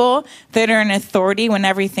people that are in authority when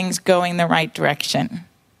everything's going the right direction.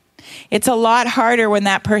 It's a lot harder when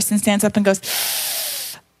that person stands up and goes,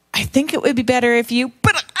 I think it would be better if you...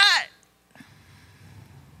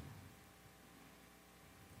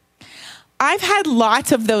 I've had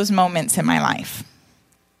lots of those moments in my life.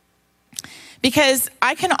 Because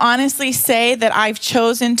I can honestly say that I've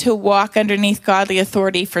chosen to walk underneath godly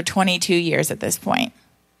authority for 22 years at this point.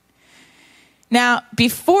 Now,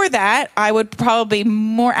 before that, I would probably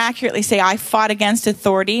more accurately say I fought against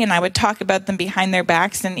authority and I would talk about them behind their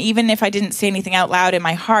backs. And even if I didn't say anything out loud in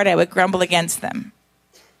my heart, I would grumble against them.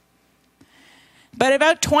 But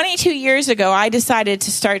about 22 years ago, I decided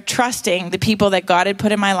to start trusting the people that God had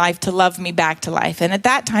put in my life to love me back to life. And at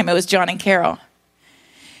that time, it was John and Carol.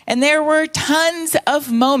 And there were tons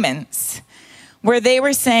of moments where they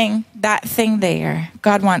were saying, that thing there,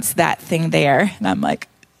 God wants that thing there. And I'm like,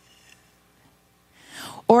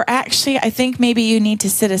 or actually, I think maybe you need to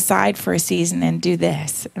sit aside for a season and do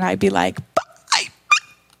this. And I'd be like, bye.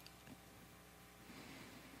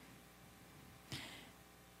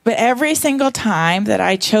 But every single time that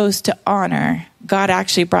I chose to honor, God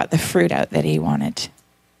actually brought the fruit out that he wanted.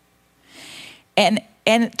 And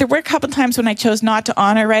there were a couple of times when I chose not to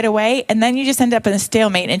honor right away, and then you just end up in a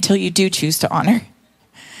stalemate until you do choose to honor.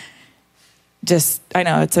 I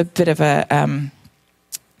know it's a bit of a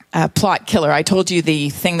plot killer. I told you the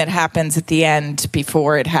thing that happens at the end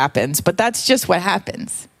before it happens, but that's just what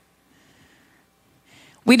happens.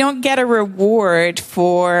 We don't get a reward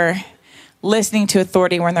for listening to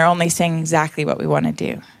authority when they're only saying exactly what we want to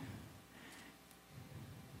do.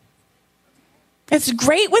 It's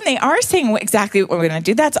great when they are saying exactly what we're going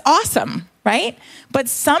to do. That's awesome, right? But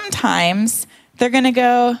sometimes they're going to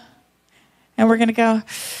go, and we're going to go,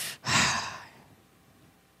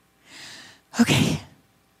 okay.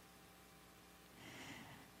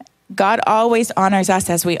 God always honors us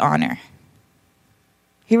as we honor.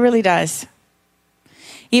 He really does.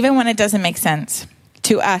 Even when it doesn't make sense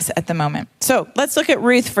to us at the moment. So let's look at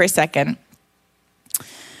Ruth for a second.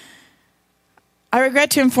 I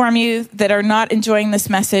regret to inform you that are not enjoying this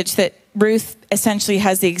message that Ruth essentially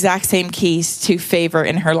has the exact same keys to favor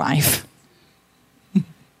in her life.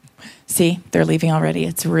 See, they're leaving already.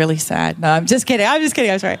 It's really sad. No, I'm just kidding. I'm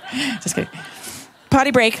sorry. Just kidding.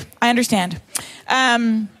 Potty break. I understand.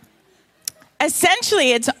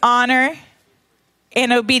 Essentially, it's honor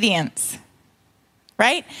and obedience,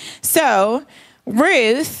 right? So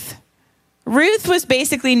Ruth was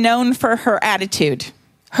basically known for her attitude,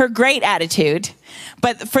 her great attitude.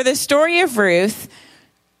 But for the story of Ruth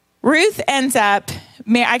ends up,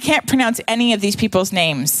 I can't pronounce any of these people's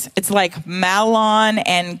names. It's like Mahlon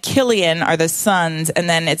and Kilian are the sons, and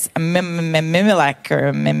then it's Mimelech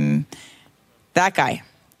or that guy,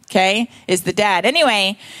 okay, is the dad.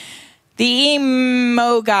 Anyway, the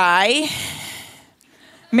emo guy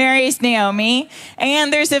marries Naomi,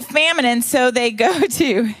 and there's a famine, and so they go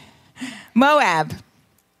to Moab.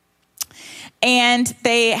 And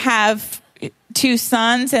they have 2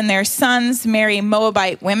 sons, and their sons marry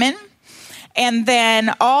Moabite women. And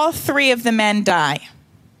then all 3 of the men die.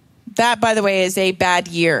 That, by the way, is a bad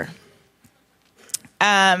year.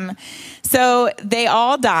 So they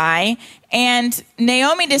all die. And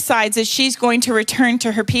Naomi decides that she's going to return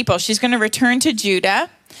to her people. She's going to return to Judah.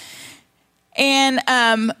 And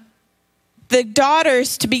the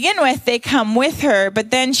daughters, to begin with, they come with her,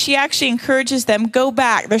 but then she actually encourages them, go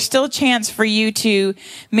back. There's still a chance for you to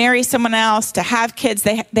marry someone else, to have kids.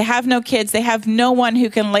 They have no kids. They have no one who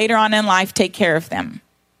can later on in life take care of them.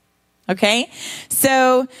 Okay?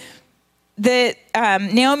 So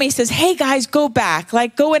Naomi says, hey guys, go back.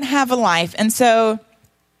 Like, go and have a life. And so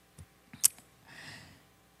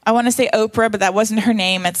I want to say Oprah, but that wasn't her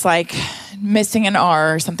name. It's like missing an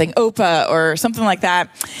R or something, Opa or something like that.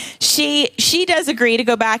 She does agree to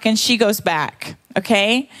go back, and she goes back,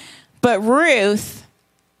 okay? But Ruth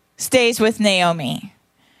stays with Naomi.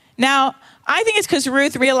 Now, I think it's because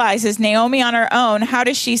Ruth realizes Naomi on her own, how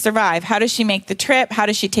does she survive? How does she make the trip? How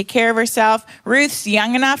does she take care of herself? Ruth's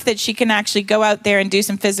young enough that she can actually go out there and do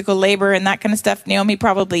some physical labor and that kind of stuff. Naomi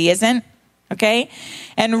probably isn't, okay?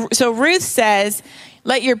 And so Ruth says,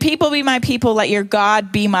 let your people be my people, let your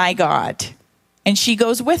God be my God. And she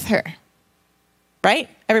goes with her, right?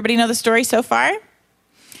 Everybody know the story so far?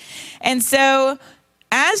 And so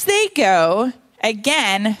as they go,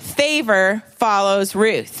 again, favor follows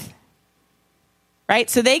Ruth. Right?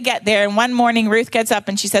 So they get there, and one morning Ruth gets up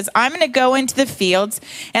and she says, I'm going to go into the fields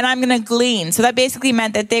and I'm going to glean. So that basically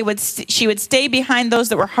meant that she would stay behind those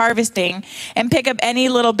that were harvesting and pick up any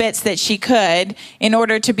little bits that she could in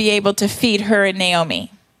order to be able to feed her and Naomi.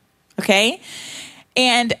 Okay?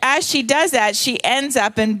 And as she does that, she ends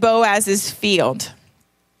up in Boaz's field.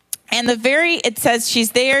 And it says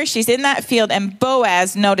she's there, she's in that field, and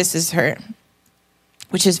Boaz notices her,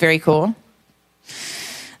 which is very cool.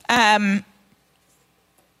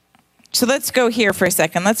 So let's go here for a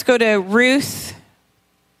second. Let's go to Ruth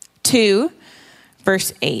 2,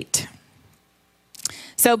 verse 8.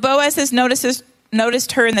 So Boaz has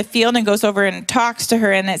noticed her in the field and goes over and talks to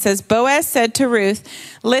her. And it says, Boaz said to Ruth,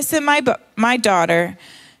 listen, my daughter,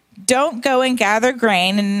 don't go and gather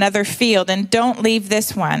grain in another field, and don't leave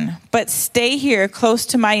this one, but stay here close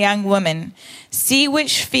to my young women. See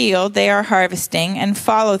which field they are harvesting and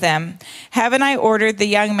follow them. Haven't I ordered the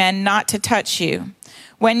young men not to touch you?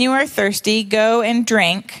 When you are thirsty, go and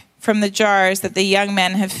drink from the jars that the young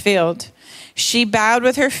men have filled. She bowed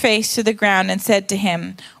with her face to the ground and said to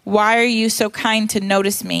him, why are you so kind to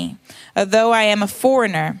notice me, although I am a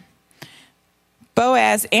foreigner?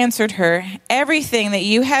 Boaz answered her, everything that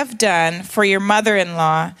you have done for your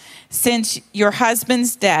mother-in-law since your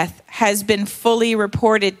husband's death has been fully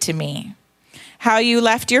reported to me. How you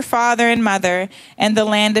left your father and mother and the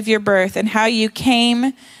land of your birth, and how you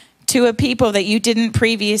came to a people that you didn't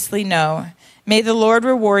previously know. May the Lord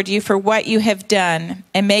reward you for what you have done,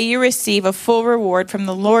 and may you receive a full reward from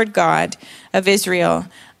the Lord God of Israel,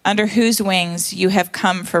 under whose wings you have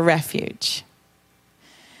come for refuge.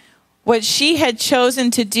 What she had chosen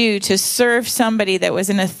to do to serve somebody that was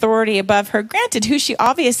an authority above her, granted, who she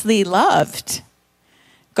obviously loved,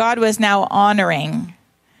 God was now honoring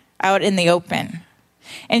out in the open.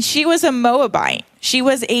 And she was a Moabite. She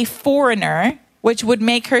was a foreigner, which would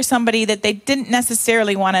make her somebody that they didn't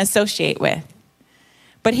necessarily want to associate with.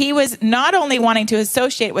 But he was not only wanting to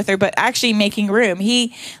associate with her, but actually making room.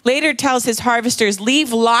 He later tells his harvesters,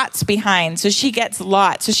 leave lots behind, so she gets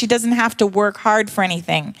lots, so she doesn't have to work hard for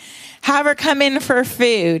anything. Have her come in for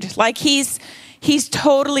food. Like he's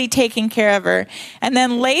totally taking care of her. And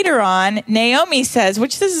then later on, Naomi says,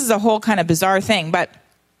 which this is a whole kind of bizarre thing, but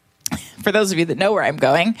for those of you that know where I'm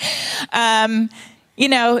going,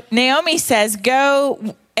 Naomi says,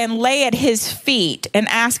 go and lay at his feet and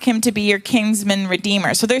ask him to be your kinsman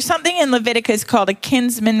redeemer. So there's something in Leviticus called a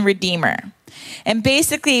kinsman redeemer. And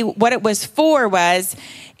basically what it was for was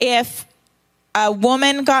if a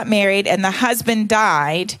woman got married and the husband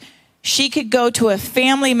died, she could go to a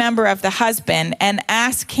family member of the husband and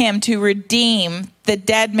ask him to redeem the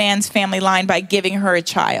dead man's family line by giving her a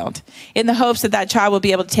child, in the hopes that that child will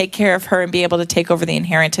be able to take care of her and be able to take over the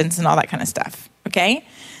inheritance and all that kind of stuff. Okay?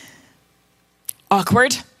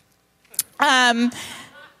 Awkward.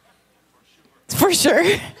 For sure.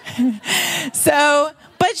 So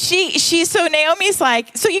Naomi's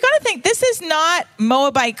like, so you got to think, this is not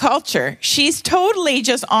Moabite culture. She's totally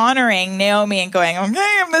just honoring Naomi and going,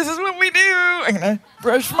 okay, this is what we do. I'm going to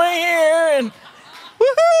brush my hair and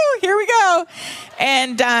woohoo, here we go.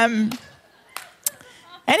 And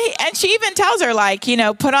she even tells her, like,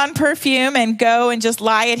 put on perfume and go and just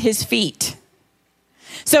lie at his feet.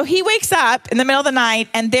 So he wakes up in the middle of the night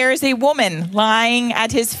and there is a woman lying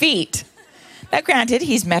at his feet. Now, granted,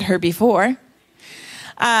 he's met her before.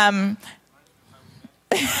 Alan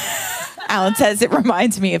says it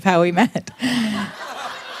reminds me of how we met.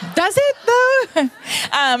 Does it, though?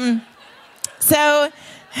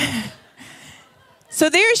 So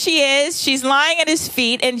there she is. She's lying at his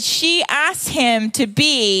feet, and she asks him to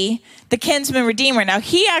be the kinsman redeemer. Now,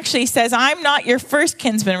 he actually says, I'm not your first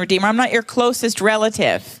kinsman redeemer. I'm not your closest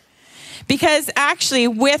relative. Because actually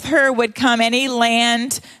with her would come any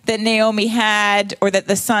land that Naomi had or that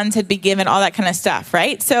the sons had been given, all that kind of stuff,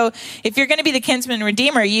 right? So if you're going to be the kinsman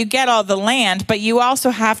redeemer, you get all the land, but you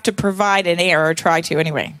also have to provide an heir, or try to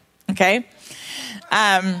anyway, okay?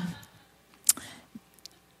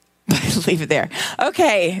 Leave it there.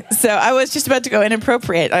 Okay, so I was just about to go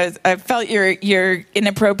inappropriate. I felt your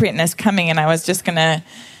inappropriateness coming, and I was just going to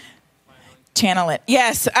channel it.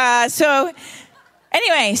 Yes,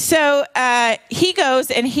 Anyway, so he goes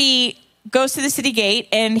to the city gate,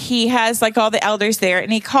 and he has like all the elders there,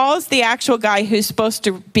 and he calls the actual guy who's supposed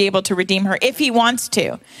to be able to redeem her if he wants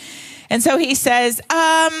to. And so he says,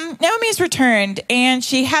 Naomi's returned, and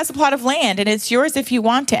she has a plot of land, and it's yours if you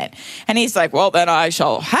want it. And he's like, well, then I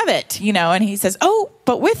shall have it, and he says, oh,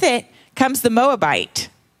 but with it comes the Moabite.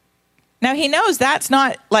 Now, he knows that's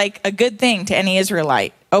not like a good thing to any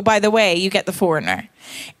Israelite. Oh, by the way, you get the foreigner.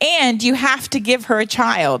 And you have to give her a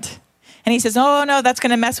child. And he says, oh, no, that's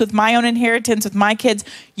going to mess with my own inheritance, with my kids.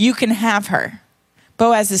 You can have her.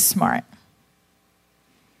 Boaz is smart.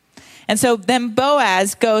 And so then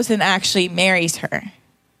Boaz goes and actually marries her.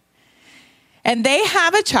 And they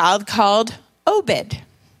have a child called Obed.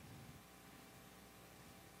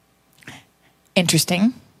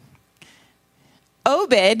 Interesting.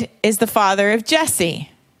 Obed is the father of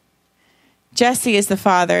Jesse. Jesse is the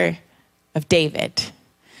father of David.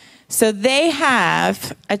 So they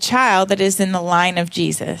have a child that is in the line of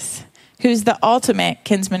Jesus, who's the ultimate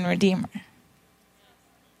kinsman redeemer.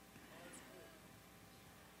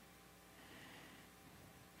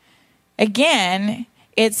 Again,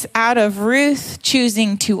 it's out of Ruth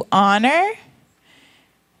choosing to honor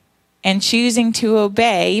and choosing to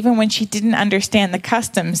obey, even when she didn't understand the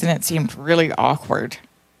customs and it seemed really awkward,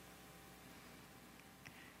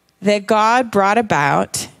 that God brought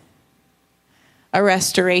about a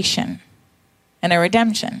restoration and a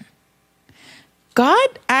redemption.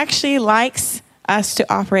 God actually likes us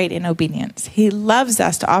to operate in obedience. He loves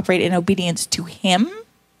us to operate in obedience to him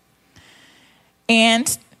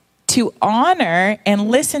and to honor and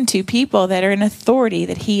listen to people that are in authority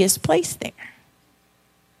that he has placed there,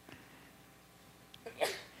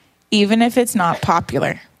 even if it's not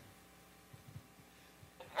popular.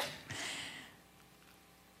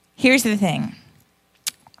 Here's the thing.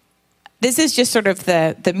 This is just sort of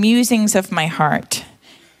the musings of my heart,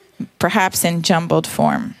 perhaps in jumbled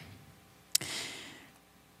form.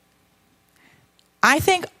 I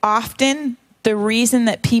think often the reason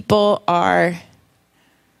that people are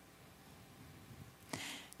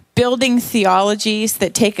building theologies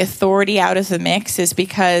that take authority out of the mix is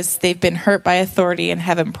because they've been hurt by authority and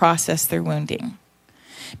haven't processed their wounding.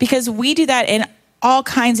 Because we do that in all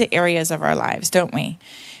kinds of areas of our lives, don't we?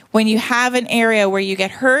 When you have an area where you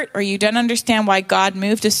get hurt or you don't understand why God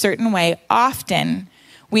moved a certain way, often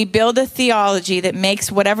we build a theology that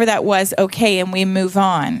makes whatever that was okay and we move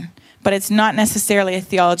on. But it's not necessarily a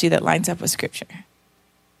theology that lines up with Scripture.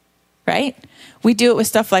 Right? We do it with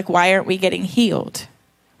stuff like, why aren't we getting healed?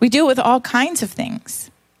 We do it with all kinds of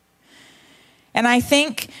things. And I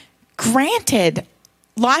think, granted,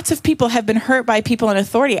 lots of people have been hurt by people in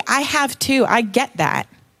authority. I have too. I get that.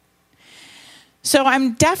 So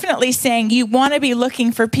I'm definitely saying you want to be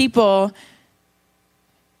looking for people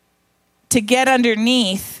to get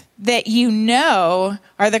underneath that you know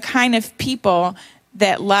are the kind of people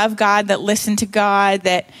that love God, that listen to God,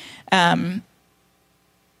 that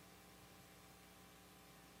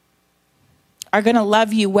are going to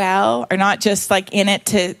love you well, are not just like in it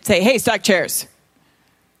to say, hey, stack chairs.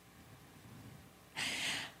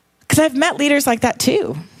 Because I've met leaders like that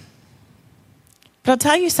too. But I'll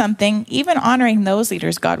tell you something, even honoring those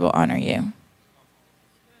leaders, God will honor you.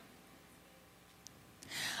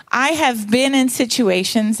 I have been in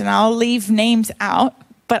situations, and I'll leave names out,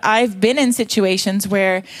 but I've been in situations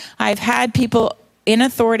where I've had people in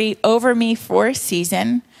authority over me for a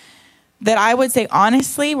season that I would say,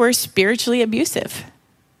 honestly, were spiritually abusive.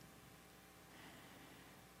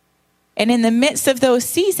 And in the midst of those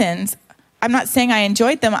seasons, I'm not saying I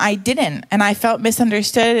enjoyed them. I didn't. And I felt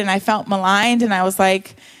misunderstood and I felt maligned. And I was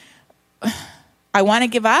like, I want to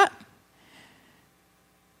give up.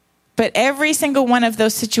 But every single one of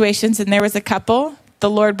those situations, and there was a couple, the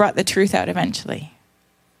Lord brought the truth out eventually.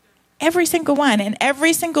 Every single one. And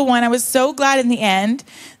every single one, I was so glad in the end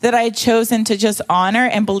that I had chosen to just honor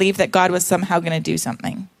and believe that God was somehow going to do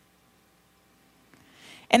something.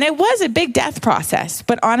 And it was a big death process.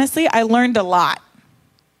 But honestly, I learned a lot.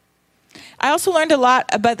 I also learned a lot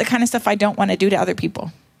about the kind of stuff I don't want to do to other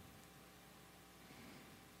people.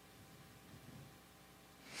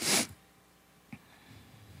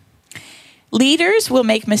 Leaders will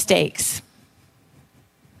make mistakes.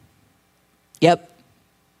 Yep.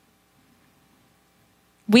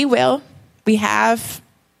 We will. We have.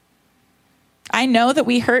 I know that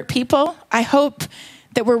we hurt people. I hope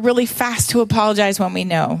that we're really fast to apologize when we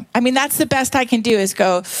know. I mean, that's the best I can do is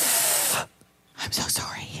go, I'm so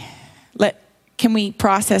sorry. Can we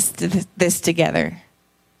process this together?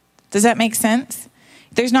 Does that make sense?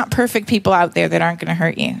 There's not perfect people out there that aren't going to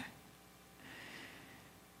hurt you.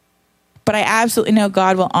 But I absolutely know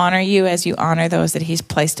God will honor you as you honor those that he's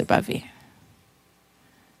placed above you.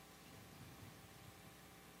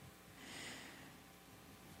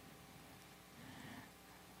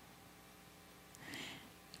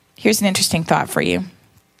 Here's an interesting thought for you.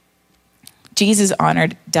 Jesus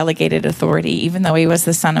honored delegated authority, even though he was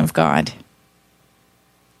the Son of God.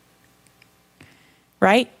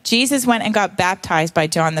 Right? Jesus went and got baptized by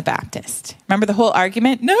John the Baptist. Remember the whole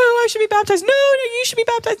argument? No, I should be baptized. No, you should be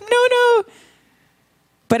baptized. No.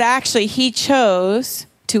 But actually, he chose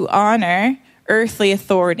to honor earthly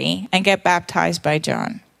authority and get baptized by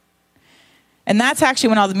John. And that's actually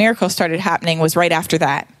when all the miracles started happening, was right after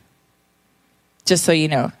that. Just so you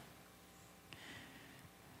know.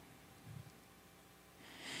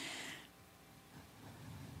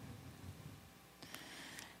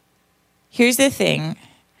 Here's the thing.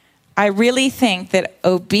 I really think that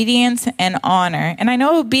obedience and honor, and I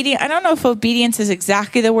don't know if obedience is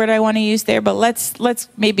exactly the word I want to use there, but let's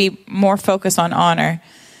maybe more focus on honor,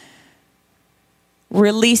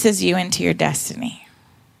 releases you into your destiny.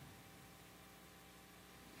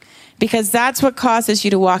 Because that's what causes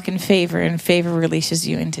you to walk in favor, and favor releases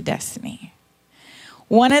you into destiny.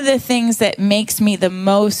 One of the things that makes me the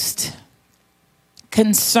most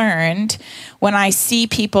concerned when I see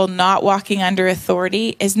people not walking under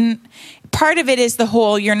authority isn't part of it is the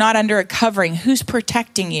whole you're not under a covering. Who's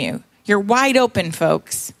protecting you? You're wide open,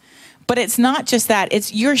 folks. But it's not just that.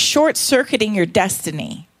 It's you're short-circuiting your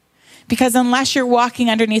destiny. Because unless you're walking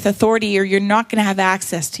underneath authority, you're not going to have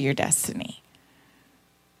access to your destiny.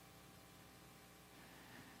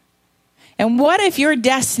 And what if your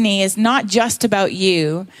destiny is not just about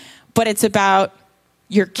you, but it's about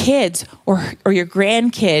your kids or your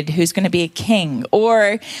grandkid who's going to be a king?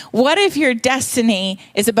 Or what if your destiny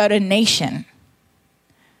is about a nation?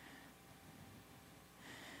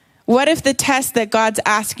 What if the test that God's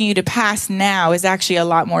asking you to pass now is actually a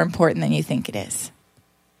lot more important than you think it is?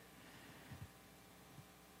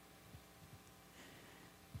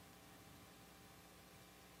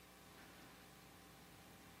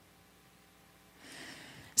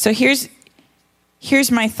 So here's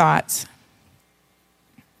my thoughts.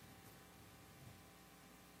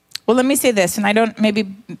 Well, let me say this, and maybe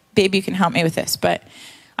babe, you can help me with this, but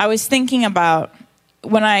I was thinking about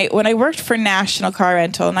when I worked for National Car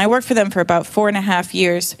Rental, and I worked for them for about 4.5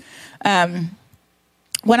 years.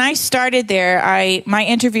 When I started there, my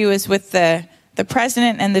interview was with the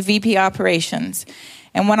president and the VP operations.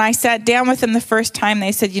 And when I sat down with them the first time,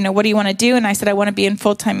 they said, what do you want to do? And I said, I want to be in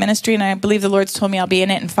full-time ministry, and I believe the Lord's told me I'll be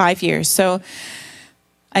in it in 5 years. So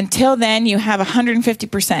until then, you have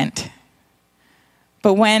 150%.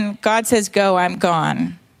 But when God says go, I'm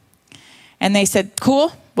gone. And they said,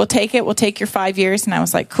 cool, we'll take it. We'll take your 5 years. And I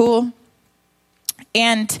was like, cool.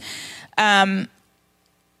 And I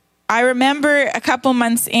remember a couple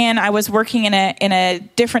months in, I was working in a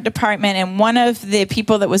different department, and one of the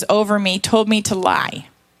people that was over me told me to lie.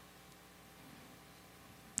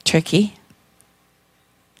 Tricky,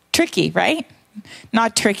 right?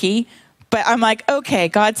 Not tricky. But I'm like, okay,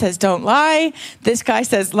 God says don't lie. This guy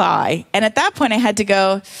says lie. And at that point I had to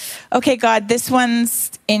go, okay, God, this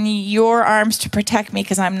one's in your arms to protect me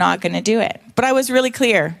because I'm not going to do it. But I was really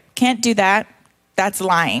clear. Can't do that. That's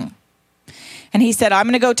lying. And he said, I'm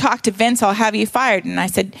going to go talk to Vince. I'll have you fired. And I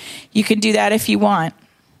said, you can do that if you want,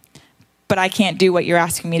 but I can't do what you're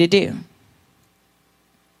asking me to do.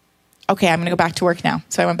 Okay, I'm going to go back to work now.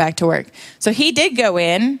 So I went back to work. So he did go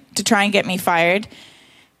in to try and get me fired.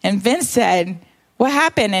 And Vince said, what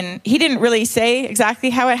happened? And he didn't really say exactly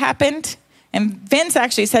how it happened. And Vince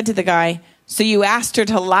actually said to the guy, so you asked her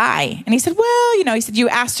to lie? And he said, well, he said, you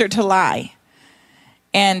asked her to lie.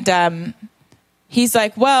 And he's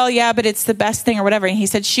like, well, yeah, but it's the best thing or whatever. And he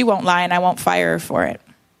said, she won't lie and I won't fire her for it.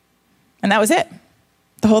 And that was it.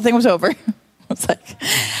 The whole thing was over. I was like,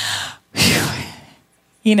 whew.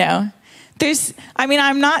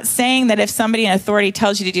 I'm not saying that if somebody in authority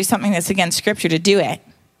tells you to do something that's against scripture, to do it.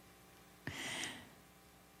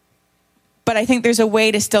 But I think there's a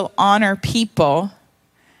way to still honor people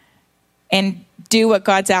and do what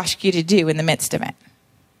God's asked you to do in the midst of it.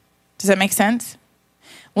 Does that make sense?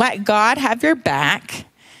 Let God have your back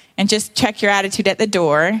and just check your attitude at the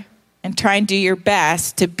door and try and do your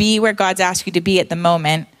best to be where God's asked you to be at the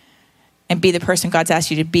moment and be the person God's asked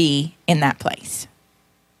you to be in that place.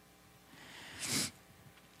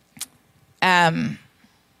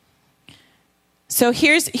 So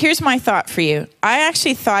here's my thought for you. I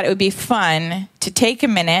actually thought it would be fun to take a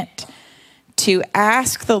minute to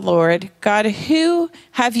ask the Lord, God, who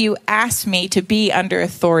have you asked me to be under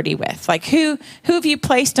authority with? Like who have you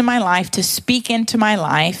placed in my life to speak into my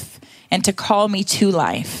life and to call me to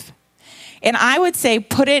life? And I would say,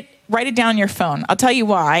 write it down on your phone. I'll tell you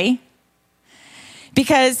why.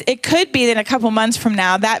 Because it could be that a couple months from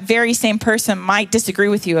now, that very same person might disagree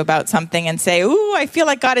with you about something and say, ooh, I feel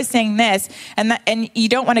like God is saying this. And you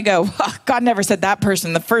don't want to go, oh, God never said that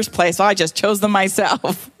person in the first place. So I just chose them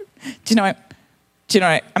myself. Do you know what?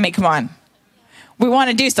 I mean, come on. We want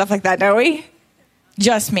to do stuff like that, don't we?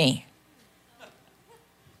 Just me.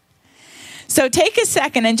 So take a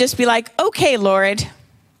second and just be like, okay, Lord,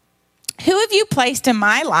 who have you placed in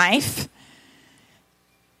my life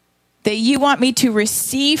that you want me to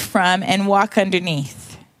receive from and walk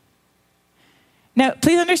underneath? Now,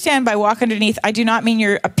 please understand by walk underneath, I do not mean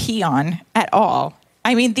you're a peon at all.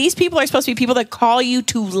 I mean, these people are supposed to be people that call you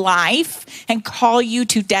to life and call you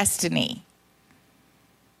to destiny.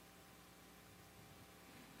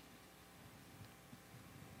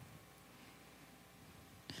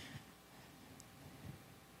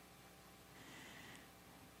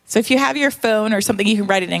 So if you have your phone or something you can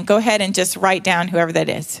write it in, go ahead and just write down whoever that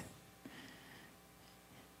is.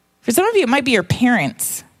 For some of you, it might be your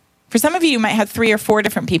parents. For some of you, you might have 3 or 4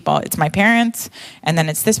 different people. It's my parents, and then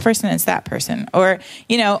it's this person, and it's that person. Or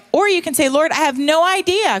you can say, Lord, I have no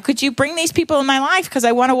idea. Could you bring these people in my life because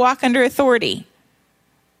I want to walk under authority?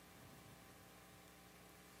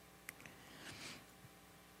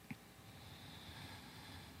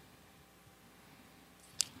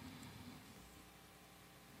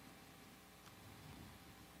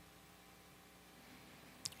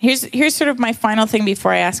 Here's sort of my final thing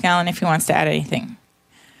before I ask Alan if he wants to add anything.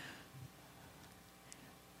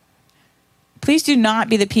 Please do not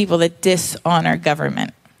be the people that dishonor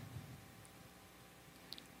government.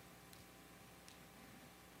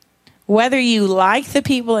 Whether you like the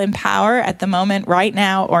people in power at the moment right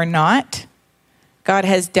now or not, God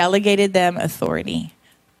has delegated them authority.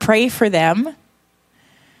 Pray for them.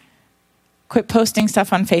 Quit posting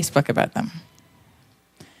stuff on Facebook about them.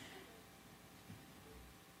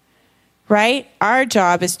 Right? Our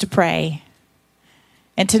job is to pray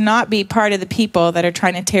and to not be part of the people that are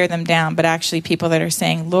trying to tear them down, but actually people that are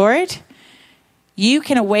saying, Lord, you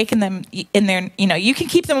can awaken them in their, you can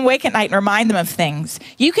keep them awake at night and remind them of things.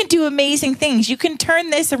 You can do amazing things. You can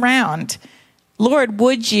turn this around. Lord,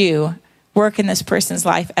 would you work in this person's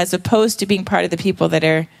life as opposed to being part of the people that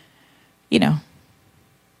are,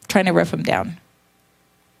 trying to rip them down?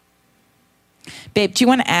 Babe, do you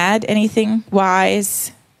want to add anything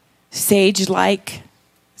wise? Sage-like.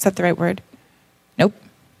 Is that the right word? Nope.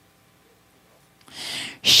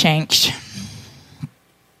 Shanks.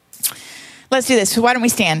 Let's do this. So why don't we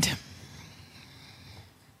stand?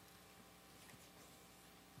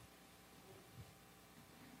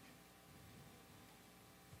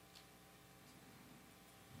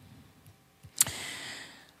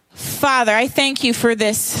 Father, I thank you for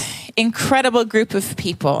this incredible group of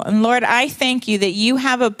people. And Lord, I thank you that you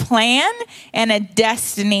have a plan and a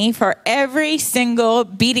destiny for every single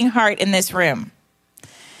beating heart in this room.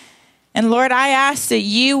 And Lord, I ask that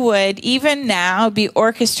you would even now be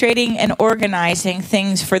orchestrating and organizing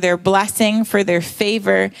things for their blessing, for their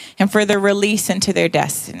favor, and for their release into their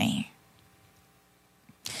destiny.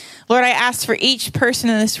 Lord, I ask for each person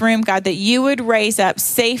in this room, God, that you would raise up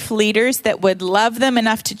safe leaders that would love them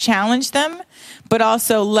enough to challenge them, but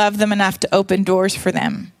also love them enough to open doors for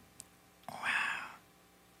them. Wow.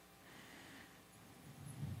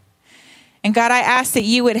 And God, I ask that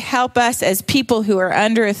you would help us as people who are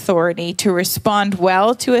under authority to respond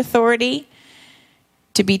well to authority,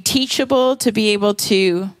 to be teachable, to be able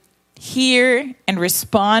to hear and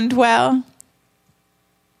respond well.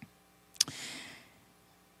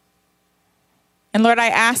 And Lord, I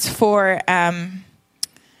ask for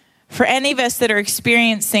any of us that are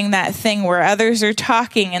experiencing that thing where others are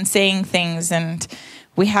talking and saying things and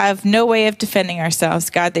we have no way of defending ourselves,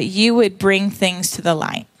 God, that you would bring things to the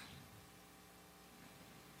light.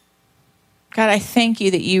 God, I thank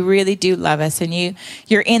you that you really do love us and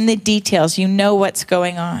you're in the details. You know what's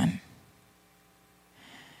going on.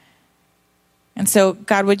 And so,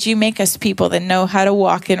 God, would you make us people that know how to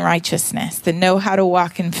walk in righteousness, that know how to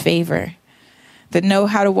walk in favor, that know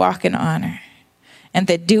how to walk in honor, and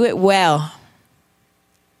that do it well.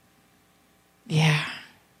 Yeah.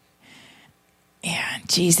 Yeah.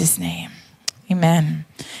 Jesus' name. Amen.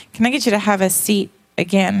 Can I get you to have a seat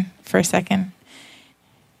again for a second?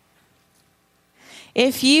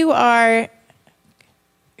 If you are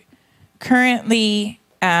currently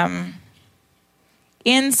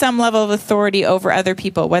in some level of authority over other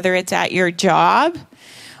people, whether it's at your job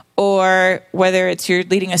or whether it's you're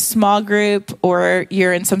leading a small group or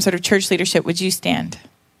you're in some sort of church leadership, would you stand?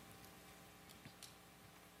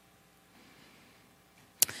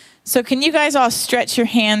 So can you guys all stretch your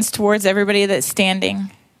hands towards everybody that's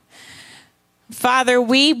standing? Father,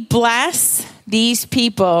 we bless these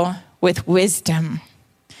people with wisdom.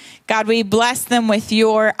 God, we bless them with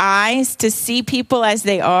your eyes to see people as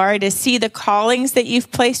they are, to see the callings that you've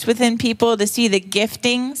placed within people, to see the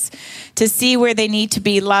giftings, to see where they need to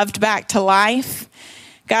be loved back to life.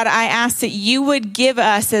 God, I ask that you would give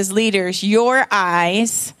us as leaders your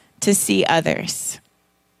eyes to see others.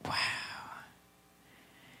 Wow.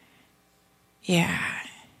 Yeah.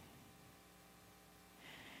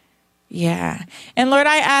 Yeah. And Lord,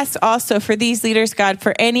 I ask also for these leaders, God,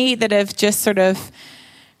 for any that have just sort of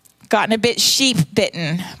gotten a bit sheep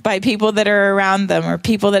bitten by people that are around them or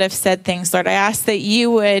people that have said things, Lord, I ask that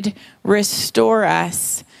you would restore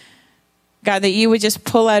us. God, that you would just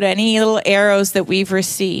pull out any little arrows that we've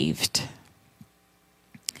received.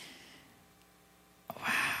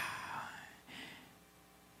 Wow.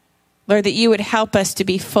 Lord, that you would help us to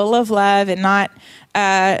be full of love and not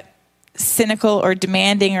cynical or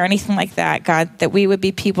demanding or anything like that, God, that we would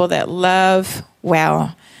be people that love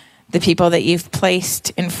well the people that you've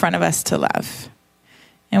placed in front of us to love.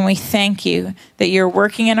 And we thank you that you're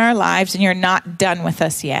working in our lives and you're not done with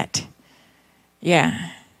us yet.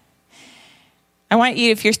 Yeah. I want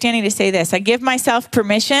you, if you're standing, to say this. I give myself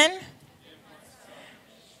permission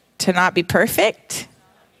to not be perfect,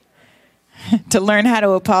 to learn how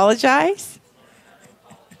to apologize.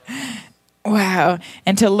 Wow.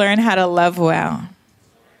 And to learn how to love well.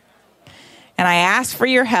 And I ask for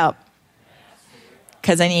your help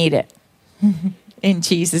because I need it. In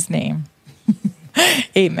Jesus' name.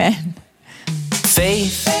 Amen.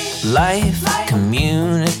 Faith, life,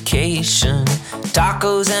 communication,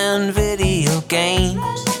 tacos and video games,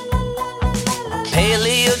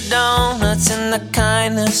 paleo donuts and the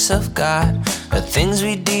kindness of God, the things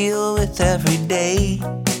we deal with every day.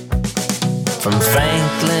 From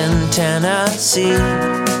Franklin, Tennessee,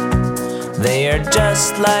 they are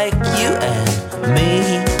just like you and me.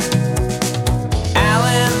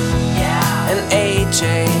 Alan and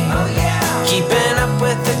AJ, keeping up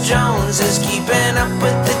with the Joneses, keeping up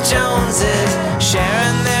with the Joneses,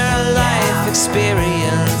 sharing their life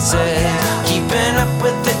experiences. Keeping up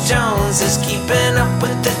with the Joneses, keeping up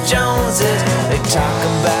with the Joneses. They talk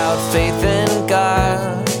about faith in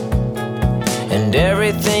God and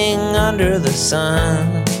everything under the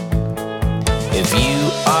sun. If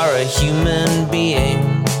you are a human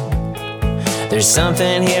being, there's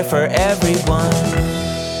something here for everyone.